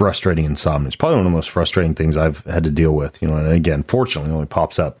frustrating insomnia? It's probably one of the most frustrating things I've had to deal with. And again, fortunately, it only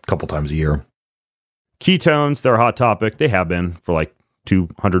pops up a couple times a year. Ketones, they're a hot topic. They have been for like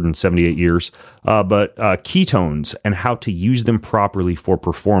 278 years. But ketones and how to use them properly for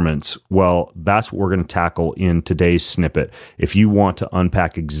performance, well, that's what we're going to tackle in today's snippet. If you want to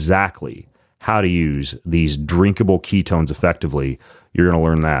unpack exactly how to use these drinkable ketones effectively, you're going to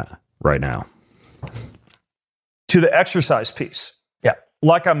learn that right now. To the exercise piece. Yeah.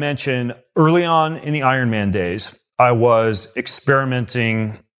 Like I mentioned early on in the Ironman days, I was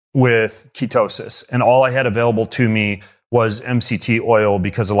experimenting with ketosis, and all I had available to me was MCT oil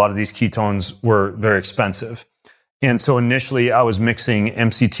because a lot of these ketones were very expensive. And so initially I was mixing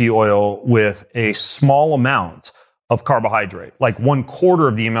MCT oil with a small amount of carbohydrate, like 1/4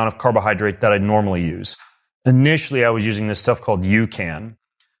 of the amount of carbohydrate that I'd normally use. Initially I was using this stuff called UCAN.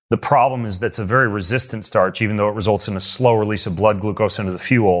 The problem is that's a very resistant starch, even though it results in a slow release of blood glucose into the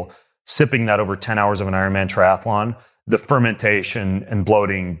fuel. Sipping that over 10 hours of an Ironman triathlon, the fermentation and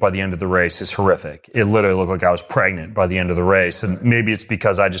bloating by the end of the race is horrific. It literally looked like I was pregnant by the end of the race. And maybe it's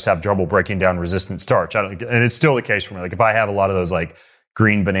because I just have trouble breaking down resistant starch. And it's still the case for me. Like if I have a lot of those like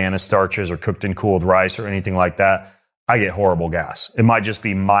green banana starches or cooked and cooled rice or anything like that, I get horrible gas. It might just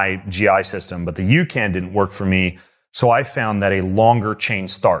be my GI system, but the UCAN didn't work for me. So I found that a longer chain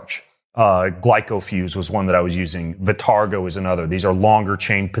starch, Glycofuse was one that I was using. Vitargo is another. These are longer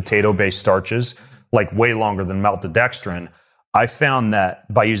chain potato-based starches, like way longer than maltodextrin. I found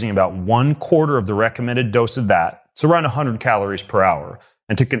that by using about 1/4 of the recommended dose of that, it's around 100 calories per hour.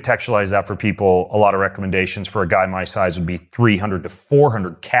 And to contextualize that for people, a lot of recommendations for a guy my size would be 300 to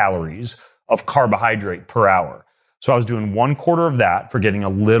 400 calories of carbohydrate per hour. So I was doing 1/4 of that for getting a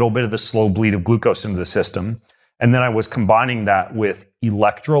little bit of the slow bleed of glucose into the system. And then I was combining that with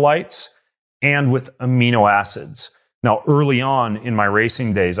electrolytes and with amino acids. Now, early on in my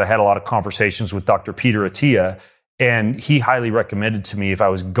racing days, I had a lot of conversations with Dr. Peter Attia, and he highly recommended to me if I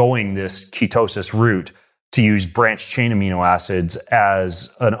was going this ketosis route to use branched chain amino acids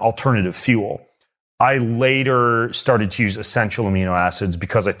as an alternative fuel. I later started to use essential amino acids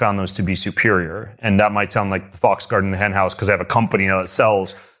because I found those to be superior. And that might sound like the fox garden and the hen house because I have a company now that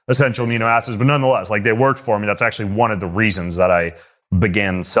sells essential amino acids, but nonetheless, like they worked for me. That's actually one of the reasons that I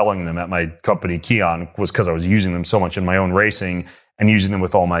began selling them at my company Keon, was because I was using them so much in my own racing and using them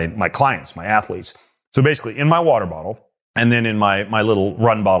with all my clients, my athletes. So basically in my water bottle and then in my little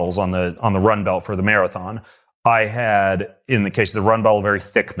run bottles on the run belt for the marathon, I had, in the case of the run bottle, a very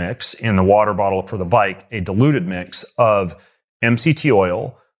thick mix. In the water bottle for the bike, a diluted mix of MCT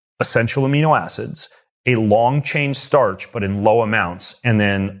oil, essential amino acids, a long chain starch, but in low amounts, and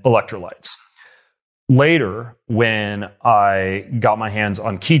then electrolytes. Later, when I got my hands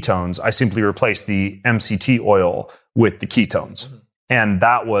on ketones, I simply replaced the MCT oil with the ketones. And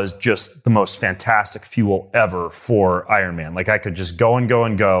that was just the most fantastic fuel ever for Ironman. Like I could just go and go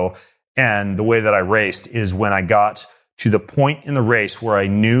and go. And the way that I raced is when I got to the point in the race where I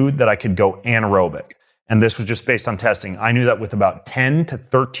knew that I could go anaerobic. And this was just based on testing. I knew that with about 10 to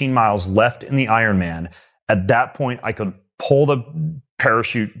 13 miles left in the Ironman, at that point, I could pull the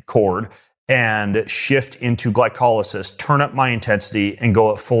parachute cord and shift into glycolysis, turn up my intensity, and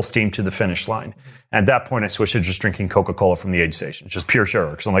go at full steam to the finish line. At that point, I switched to just drinking Coca-Cola from the aid station, just pure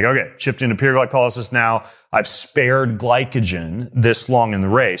sugar. Because I'm like, okay, shifting to pure glycolysis now. I've spared glycogen this long in the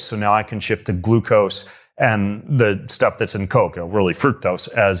race, so now I can shift to glucose and the stuff that's in Coke, really fructose,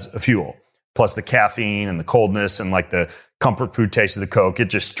 as a fuel. Plus the caffeine and the coldness and like the comfort food taste of the Coke, it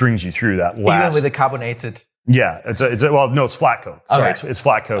just strings you through that last. Even with the carbonated. Yeah, it's flat Coke. Sorry, okay. it's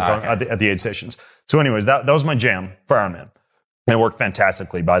flat Coke at the aid stations. So anyways, that was my jam for Ironman. And it worked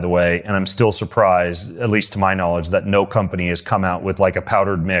fantastically, by the way. And I'm still surprised, at least to my knowledge, that no company has come out with like a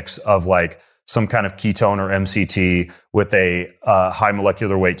powdered mix of like some kind of ketone or MCT with a high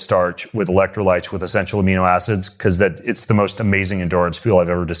molecular weight starch with electrolytes with essential amino acids, because it's the most amazing endurance fuel I've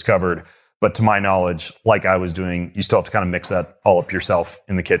ever discovered. But to my knowledge, like I was doing, you still have to kind of mix that all up yourself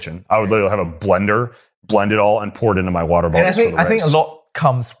in the kitchen. I would literally have a blender, blend it all, and pour it into my water bottles. And I think a lot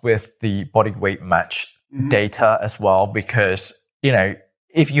comes with the body weight match data as well, because, you know,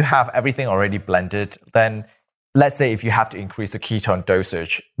 if you have everything already blended, then let's say if you have to increase the ketone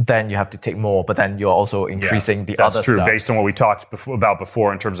dosage, then you have to take more, but then you're also increasing the other stuff. That's true, based on what we talked about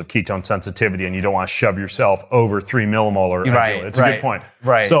before in terms of ketone sensitivity, and you don't want to shove yourself over 3 millimolar. Right, it's a good point.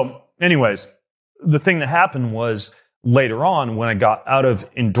 Right. So anyways, the thing that happened was later on when I got out of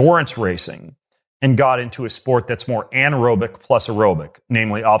endurance racing and got into a sport that's more anaerobic plus aerobic,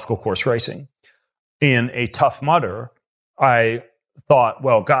 namely obstacle course racing. In a Tough Mudder, I thought,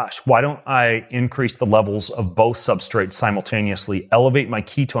 well, gosh, why don't I increase the levels of both substrates simultaneously, elevate my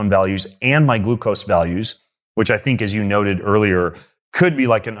ketone values and my glucose values, which I think, as you noted earlier, could be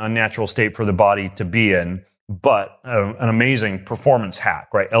like an unnatural state for the body to be in, but an amazing performance hack,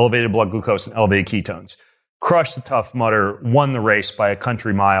 right? Elevated blood glucose and elevated ketones. Crushed the Tough Mudder, won the race by a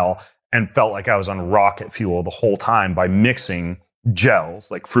country mile, and felt like I was on rocket fuel the whole time by mixing gels,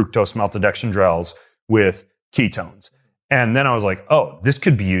 like fructose maltodextrin gels, with ketones. And then I was like, oh, this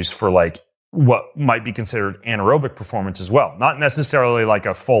could be used for like what might be considered anaerobic performance as well. Not necessarily like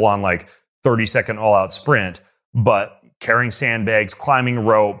a full-on like 30-second all-out sprint, but carrying sandbags, climbing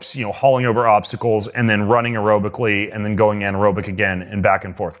ropes, hauling over obstacles, and then running aerobically and then going anaerobic again and back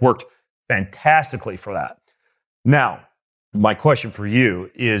and forth. Worked fantastically for that. Now, my question for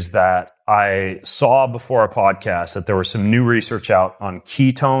you is that I saw before our podcast that there was some new research out on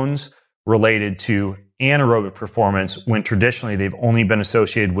ketones related to anaerobic performance when traditionally they've only been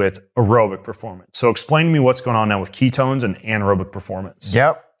associated with aerobic performance. So explain to me what's going on now with ketones and anaerobic performance.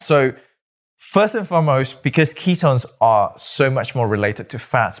 Yep. So first and foremost, because ketones are so much more related to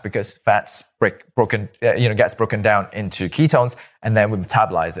fats, because fats gets broken down into ketones and then we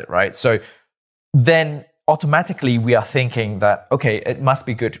metabolize it, right? So then automatically we are thinking that, okay, it must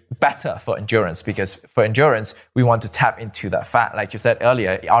be better for endurance, because for endurance, we want to tap into that fat. Like you said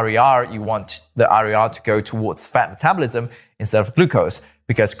earlier, RER, you want the RER to go towards fat metabolism instead of glucose,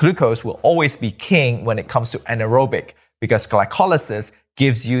 because glucose will always be king when it comes to anaerobic, because glycolysis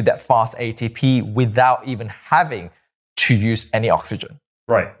gives you that fast ATP without even having to use any oxygen.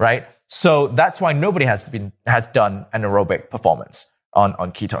 Right. So that's why nobody has done anaerobic performance on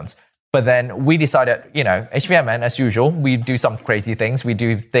ketones. But then we decided, HVMN, as usual, we do some crazy things. We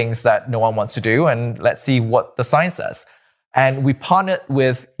do things that no one wants to do, and let's see what the science says. And we partnered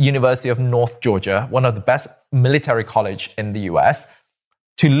with University of North Georgia, one of the best military college in the US,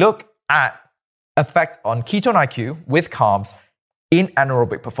 to look at effect on ketone IQ with carbs in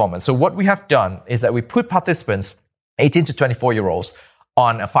anaerobic performance. So what we have done is that we put participants, 18 to 24-year-olds,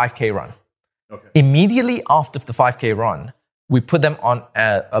 on a 5K run. Okay. Immediately after the 5K run, we put them on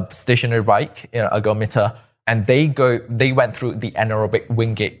a stationary bike, ergometer, and they went through the anaerobic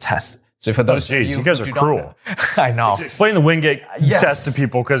Wingate test. So for those you guys are cruel. I know. Explain the Wingate test to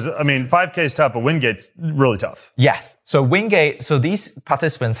people, because 5K is tough, but Wingate's really tough. Yes. So Wingate, these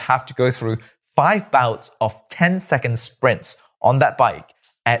participants have to go through 5 bouts of 10-second sprints on that bike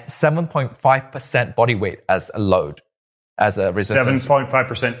at 7.5% body weight as a load, as a resistance.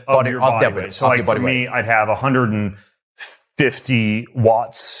 7.5% of your body weight. So like for me, I'd have 150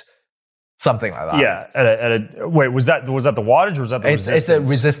 watts. Something like that. Yeah. Wait, was that the wattage or was that the resistance? It's a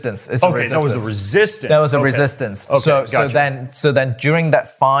resistance. That was the resistance. That was a resistance. Okay, gotcha. So then during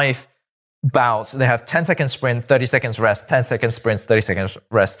that 5 bouts, they have 10-second sprint, 30 seconds rest, 10-second sprints, 30 seconds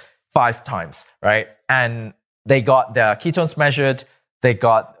rest, 5 times, right? And they got their ketones measured. They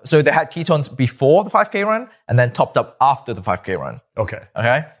had ketones before the 5K run and then topped up after the 5K run. Okay.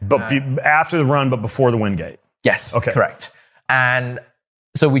 But after the run, but before the Wingate. Yes. Okay. Correct. And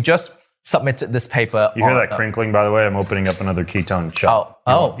so we just submitted this paper. You hear that crinkling, by the way? I'm opening up another ketone shot.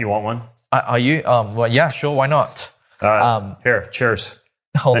 You want one? Are you? Well, yeah, sure. Why not? Here, cheers.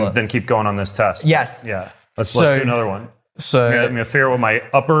 Hold on. Then keep going on this test. Yes. Yeah. Let's do another one. So I'm going to figure out what my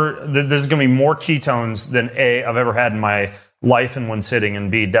upper. This is going to be more ketones than A, I've ever had in my life in one sitting,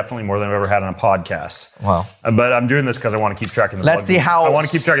 and B, definitely more than I've ever had on a podcast. Wow. But I'm doing this because I want to keep tracking the Let's see how. I want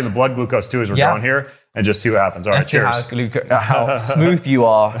to keep tracking the blood glucose too as we're going here, and just see what happens. All right, cheers. How smooth you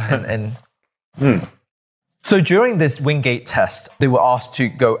are. So during this Wingate test, they were asked to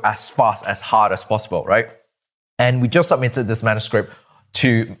go as fast, as hard as possible, right? And we just submitted this manuscript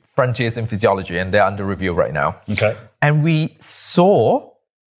to Frontiers in Physiology, and they're under review right now. Okay. And we saw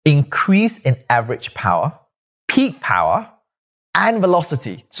increase in average power, peak power, and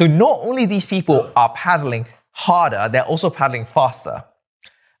velocity. So not only these people are paddling harder, they're also paddling faster.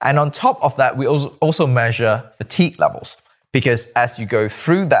 And on top of that, we also measure fatigue levels, because as you go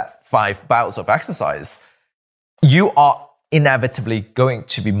through that 5 bouts of exercise, you are inevitably going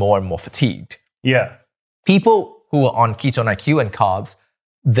to be more and more fatigued. Yeah. People who are on ketone IQ and carbs,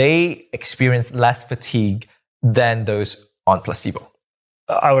 they experience less fatigue than those on placebo.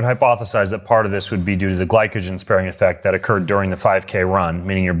 I would hypothesize that part of this would be due to the glycogen sparing effect that occurred during the 5K run,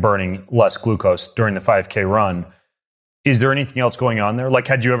 meaning you're burning less glucose during the 5K run. Is there anything else going on there? Like,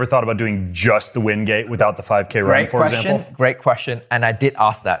 had you ever thought about doing just the Wingate without the 5K run, for example? Great question. And I did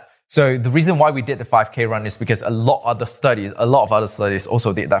ask that. So the reason why we did the 5K run is because a lot of other studies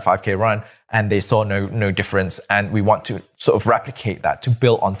also did that 5K run, and they saw no difference. And we want to sort of replicate that, to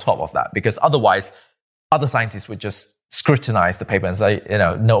build on top of that, because otherwise other scientists would just scrutinize the paper and say,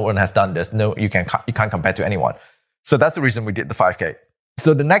 no one has done this. No, you can't compare to anyone. So that's the reason we did the 5K.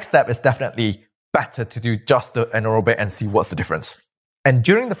 So the next step is definitely better to do just the anaerobic and see what's the difference. And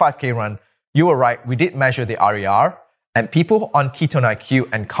during the 5K run, you were right. We did measure the RER, and people on ketone IQ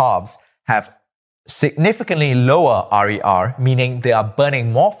and carbs have significantly lower RER, meaning they are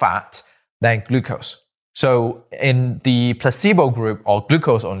burning more fat than glucose. So in the placebo group or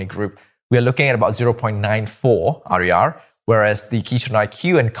glucose-only group, we are looking at about 0.94 RER, whereas the ketone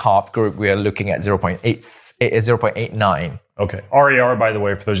IQ and carb group, we are looking at 0.86 it is 0.89. Okay. RER, by the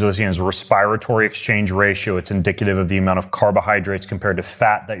way, for those listening, is respiratory exchange ratio. It's indicative of the amount of carbohydrates compared to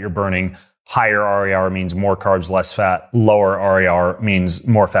fat that you're burning. Higher RER means more carbs, less fat. Lower RER means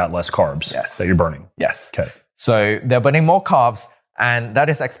more fat, less carbs that you're burning. Yes. Okay. So they're burning more carbs, and that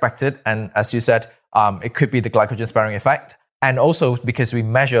is expected. And as you said, it could be the glycogen sparing effect. And also because we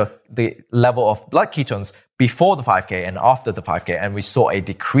measure the level of blood ketones before the 5K and after the 5K, and we saw a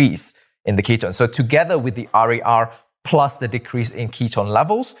decrease in the ketones. So together with the RER plus the decrease in ketone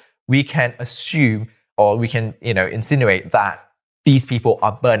levels, we can assume, or we can, insinuate that these people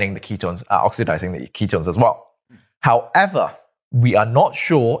are burning the ketones, are oxidizing the ketones as well. However, we are not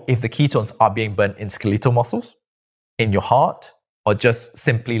sure if the ketones are being burnt in skeletal muscles, in your heart, or just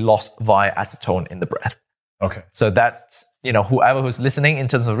simply lost via acetone in the breath. Okay. So that's, whoever who's listening in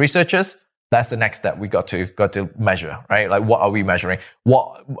terms of researchers, that's the next step we got to measure, right? Like, what are we measuring?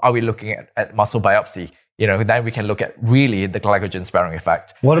 What are we looking at muscle biopsy? Then we can look at really the glycogen sparing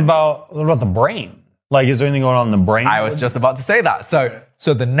effect. What about the brain? Like, is there anything going on in the brain? I was just about to say that.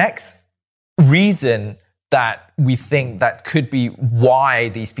 So the next reason that we think that could be why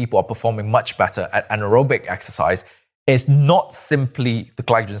these people are performing much better at anaerobic exercise is not simply the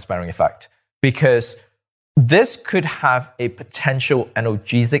glycogen sparing effect, because this could have a potential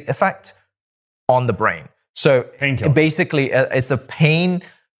analgesic effect on the brain. So basically, it's a pain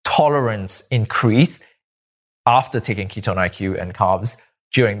tolerance increase after taking ketone IQ and carbs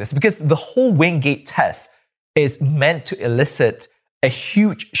during this, because the whole Wingate test is meant to elicit a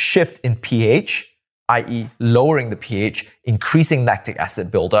huge shift in pH, i.e. lowering the pH, increasing lactic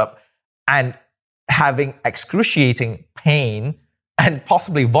acid buildup, and having excruciating pain and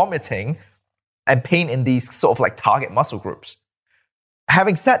possibly vomiting and pain in these sort of like target muscle groups.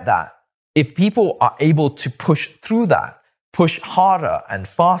 Having said that, if people are able to push through that, push harder and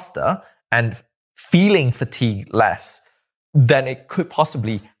faster and feeling fatigue less, then it could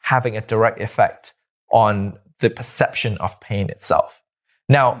possibly having a direct effect on the perception of pain itself.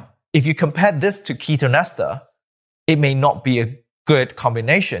 Now, if you compare this to ketone ester, it may not be a good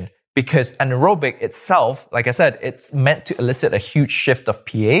combination, because anaerobic itself, like I said, it's meant to elicit a huge shift of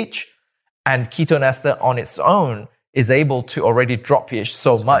pH, and ketone ester on its own is able to already drop pH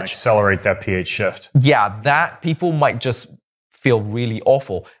so much. Accelerate that pH shift. Yeah, that people might just feel really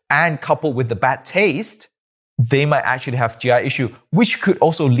awful. And coupled with the bad taste, they might actually have GI issue, which could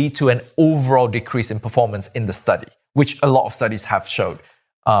also lead to an overall decrease in performance in the study, which a lot of studies have showed.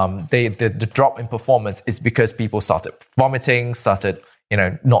 The drop in performance is because people started vomiting, started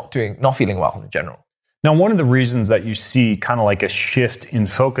not feeling well in general. Now, one of the reasons that you see kind of like a shift in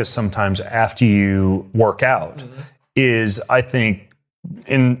focus sometimes after you work out is, I think,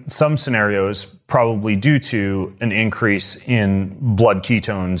 in some scenarios, probably due to an increase in blood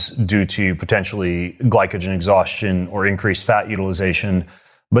ketones due to potentially glycogen exhaustion or increased fat utilization.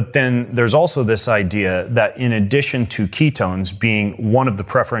 But then there's also this idea that in addition to ketones being one of the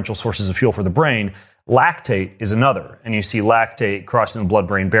preferential sources of fuel for the brain, lactate is another. And you see lactate crossing the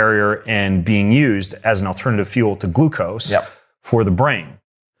blood-brain barrier and being used as an alternative fuel to glucose for the brain.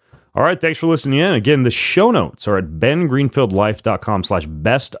 All right, thanks for listening in. Again, the show notes are at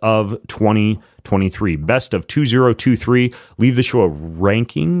bengreenfieldlife.com/best of 2023, best of 2023. Leave the show a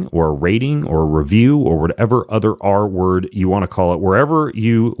ranking or a rating or a review or whatever other R word you want to call it, wherever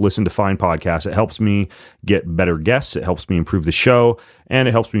you listen to fine podcasts. It helps me get better guests. It helps me improve the show, and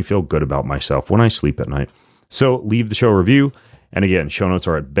it helps me feel good about myself when I sleep at night. So leave the show a review. And again, show notes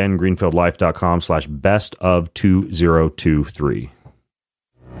are at bengreenfieldlife.com/best of 2023.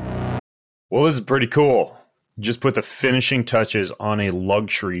 Well, this is pretty cool. Just put the finishing touches on a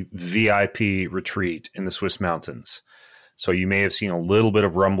luxury VIP retreat in the Swiss mountains. So you may have seen a little bit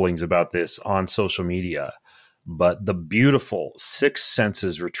of rumblings about this on social media, but the beautiful Six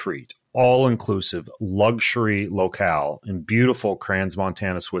Senses retreat, all-inclusive luxury locale in beautiful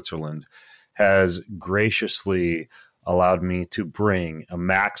Crans-Montana, Switzerland, has graciously allowed me to bring a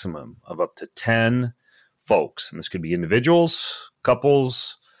maximum of up to 10 folks, and this could be individuals,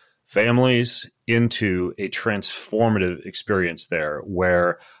 couples, families, into a transformative experience there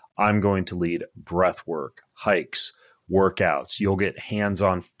where I'm going to lead breath work, hikes, workouts. You'll get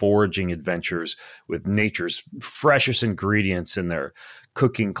hands-on foraging adventures with nature's freshest ingredients in their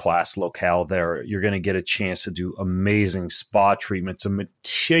cooking class locale there. You're going to get a chance to do amazing spa treatments, a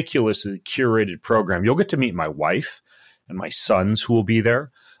meticulously curated program. You'll get to meet my wife and my sons who will be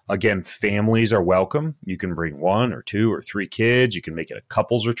there. Again, families are welcome. You can bring 1 or 2 or 3 kids. You can make it a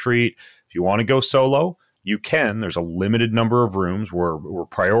couples retreat. If you want to go solo, you can. There's a limited number of rooms. We're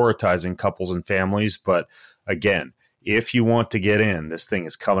prioritizing couples and families. But again, if you want to get in, this thing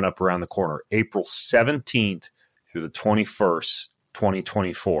is coming up around the corner, April 17th through the 21st,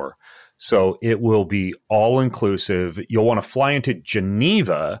 2024. So it will be all inclusive. You'll want to fly into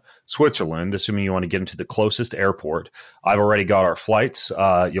Geneva, Switzerland, assuming you want to get into the closest airport. I've already got our flights.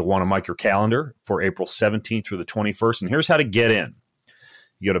 You'll want to mark your calendar for April 17th through the 21st. And here's how to get in.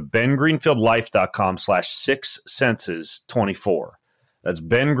 You go to bengreenfieldlife.com/6senses24. That's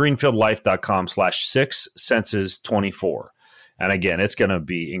bengreenfieldlife.com/6senses24. And again, it's going to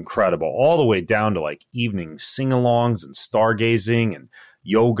be incredible, all the way down to like evening sing-alongs and stargazing and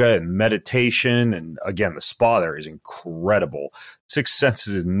yoga and meditation. And again, the spa there is incredible. Six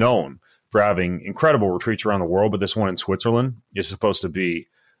Senses is known for having incredible retreats around the world, but this one in Switzerland is supposed to be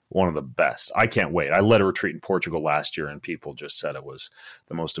one of the best. I can't wait. I led a retreat in Portugal last year, and people just said it was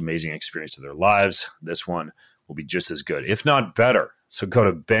the most amazing experience of their lives. This one will be just as good, if not better. So go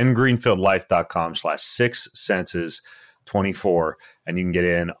to bengreenfieldlife.com/6senses24, and you can get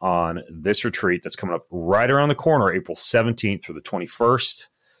in on this retreat that's coming up right around the corner, April 17th through the 21st.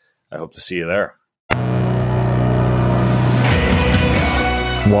 I hope to see you there.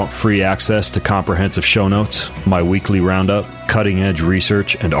 Want free access to comprehensive show notes, my weekly roundup, cutting-edge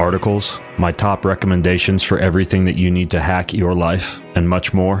research and articles, my top recommendations for everything that you need to hack your life, and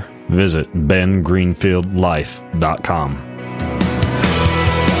much more? Visit bengreenfieldlife.com.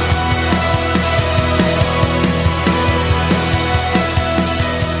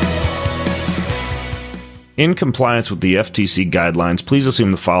 In compliance with the FTC guidelines, please assume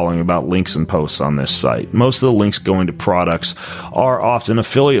the following about links and posts on this site. Most of the links going to products are often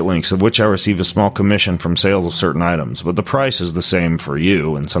affiliate links, of which I receive a small commission from sales of certain items, but the price is the same for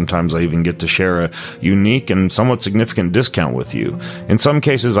you, and sometimes I even get to share a unique and somewhat significant discount with you. In some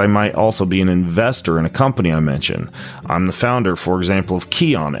cases, I might also be an investor in a company I mention. I'm the founder, for example, of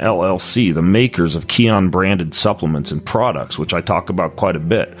Keon LLC, the makers of Keon-branded supplements and products, which I talk about quite a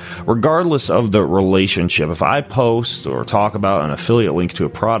bit. Regardless of the relationship, if I post or talk about an affiliate link to a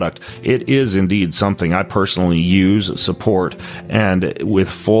product, it is indeed something I personally use, support, and with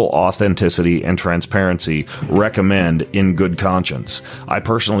full authenticity and transparency recommend in good conscience. I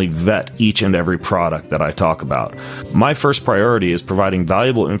personally vet each and every product that I talk about. My first priority is providing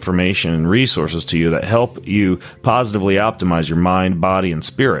valuable information and resources to you that help you positively optimize your mind, body, and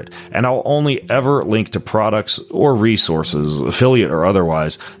spirit. And I'll only ever link to products or resources, affiliate or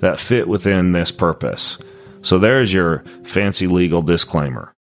otherwise, that fit within this purpose. So there's your fancy legal disclaimer.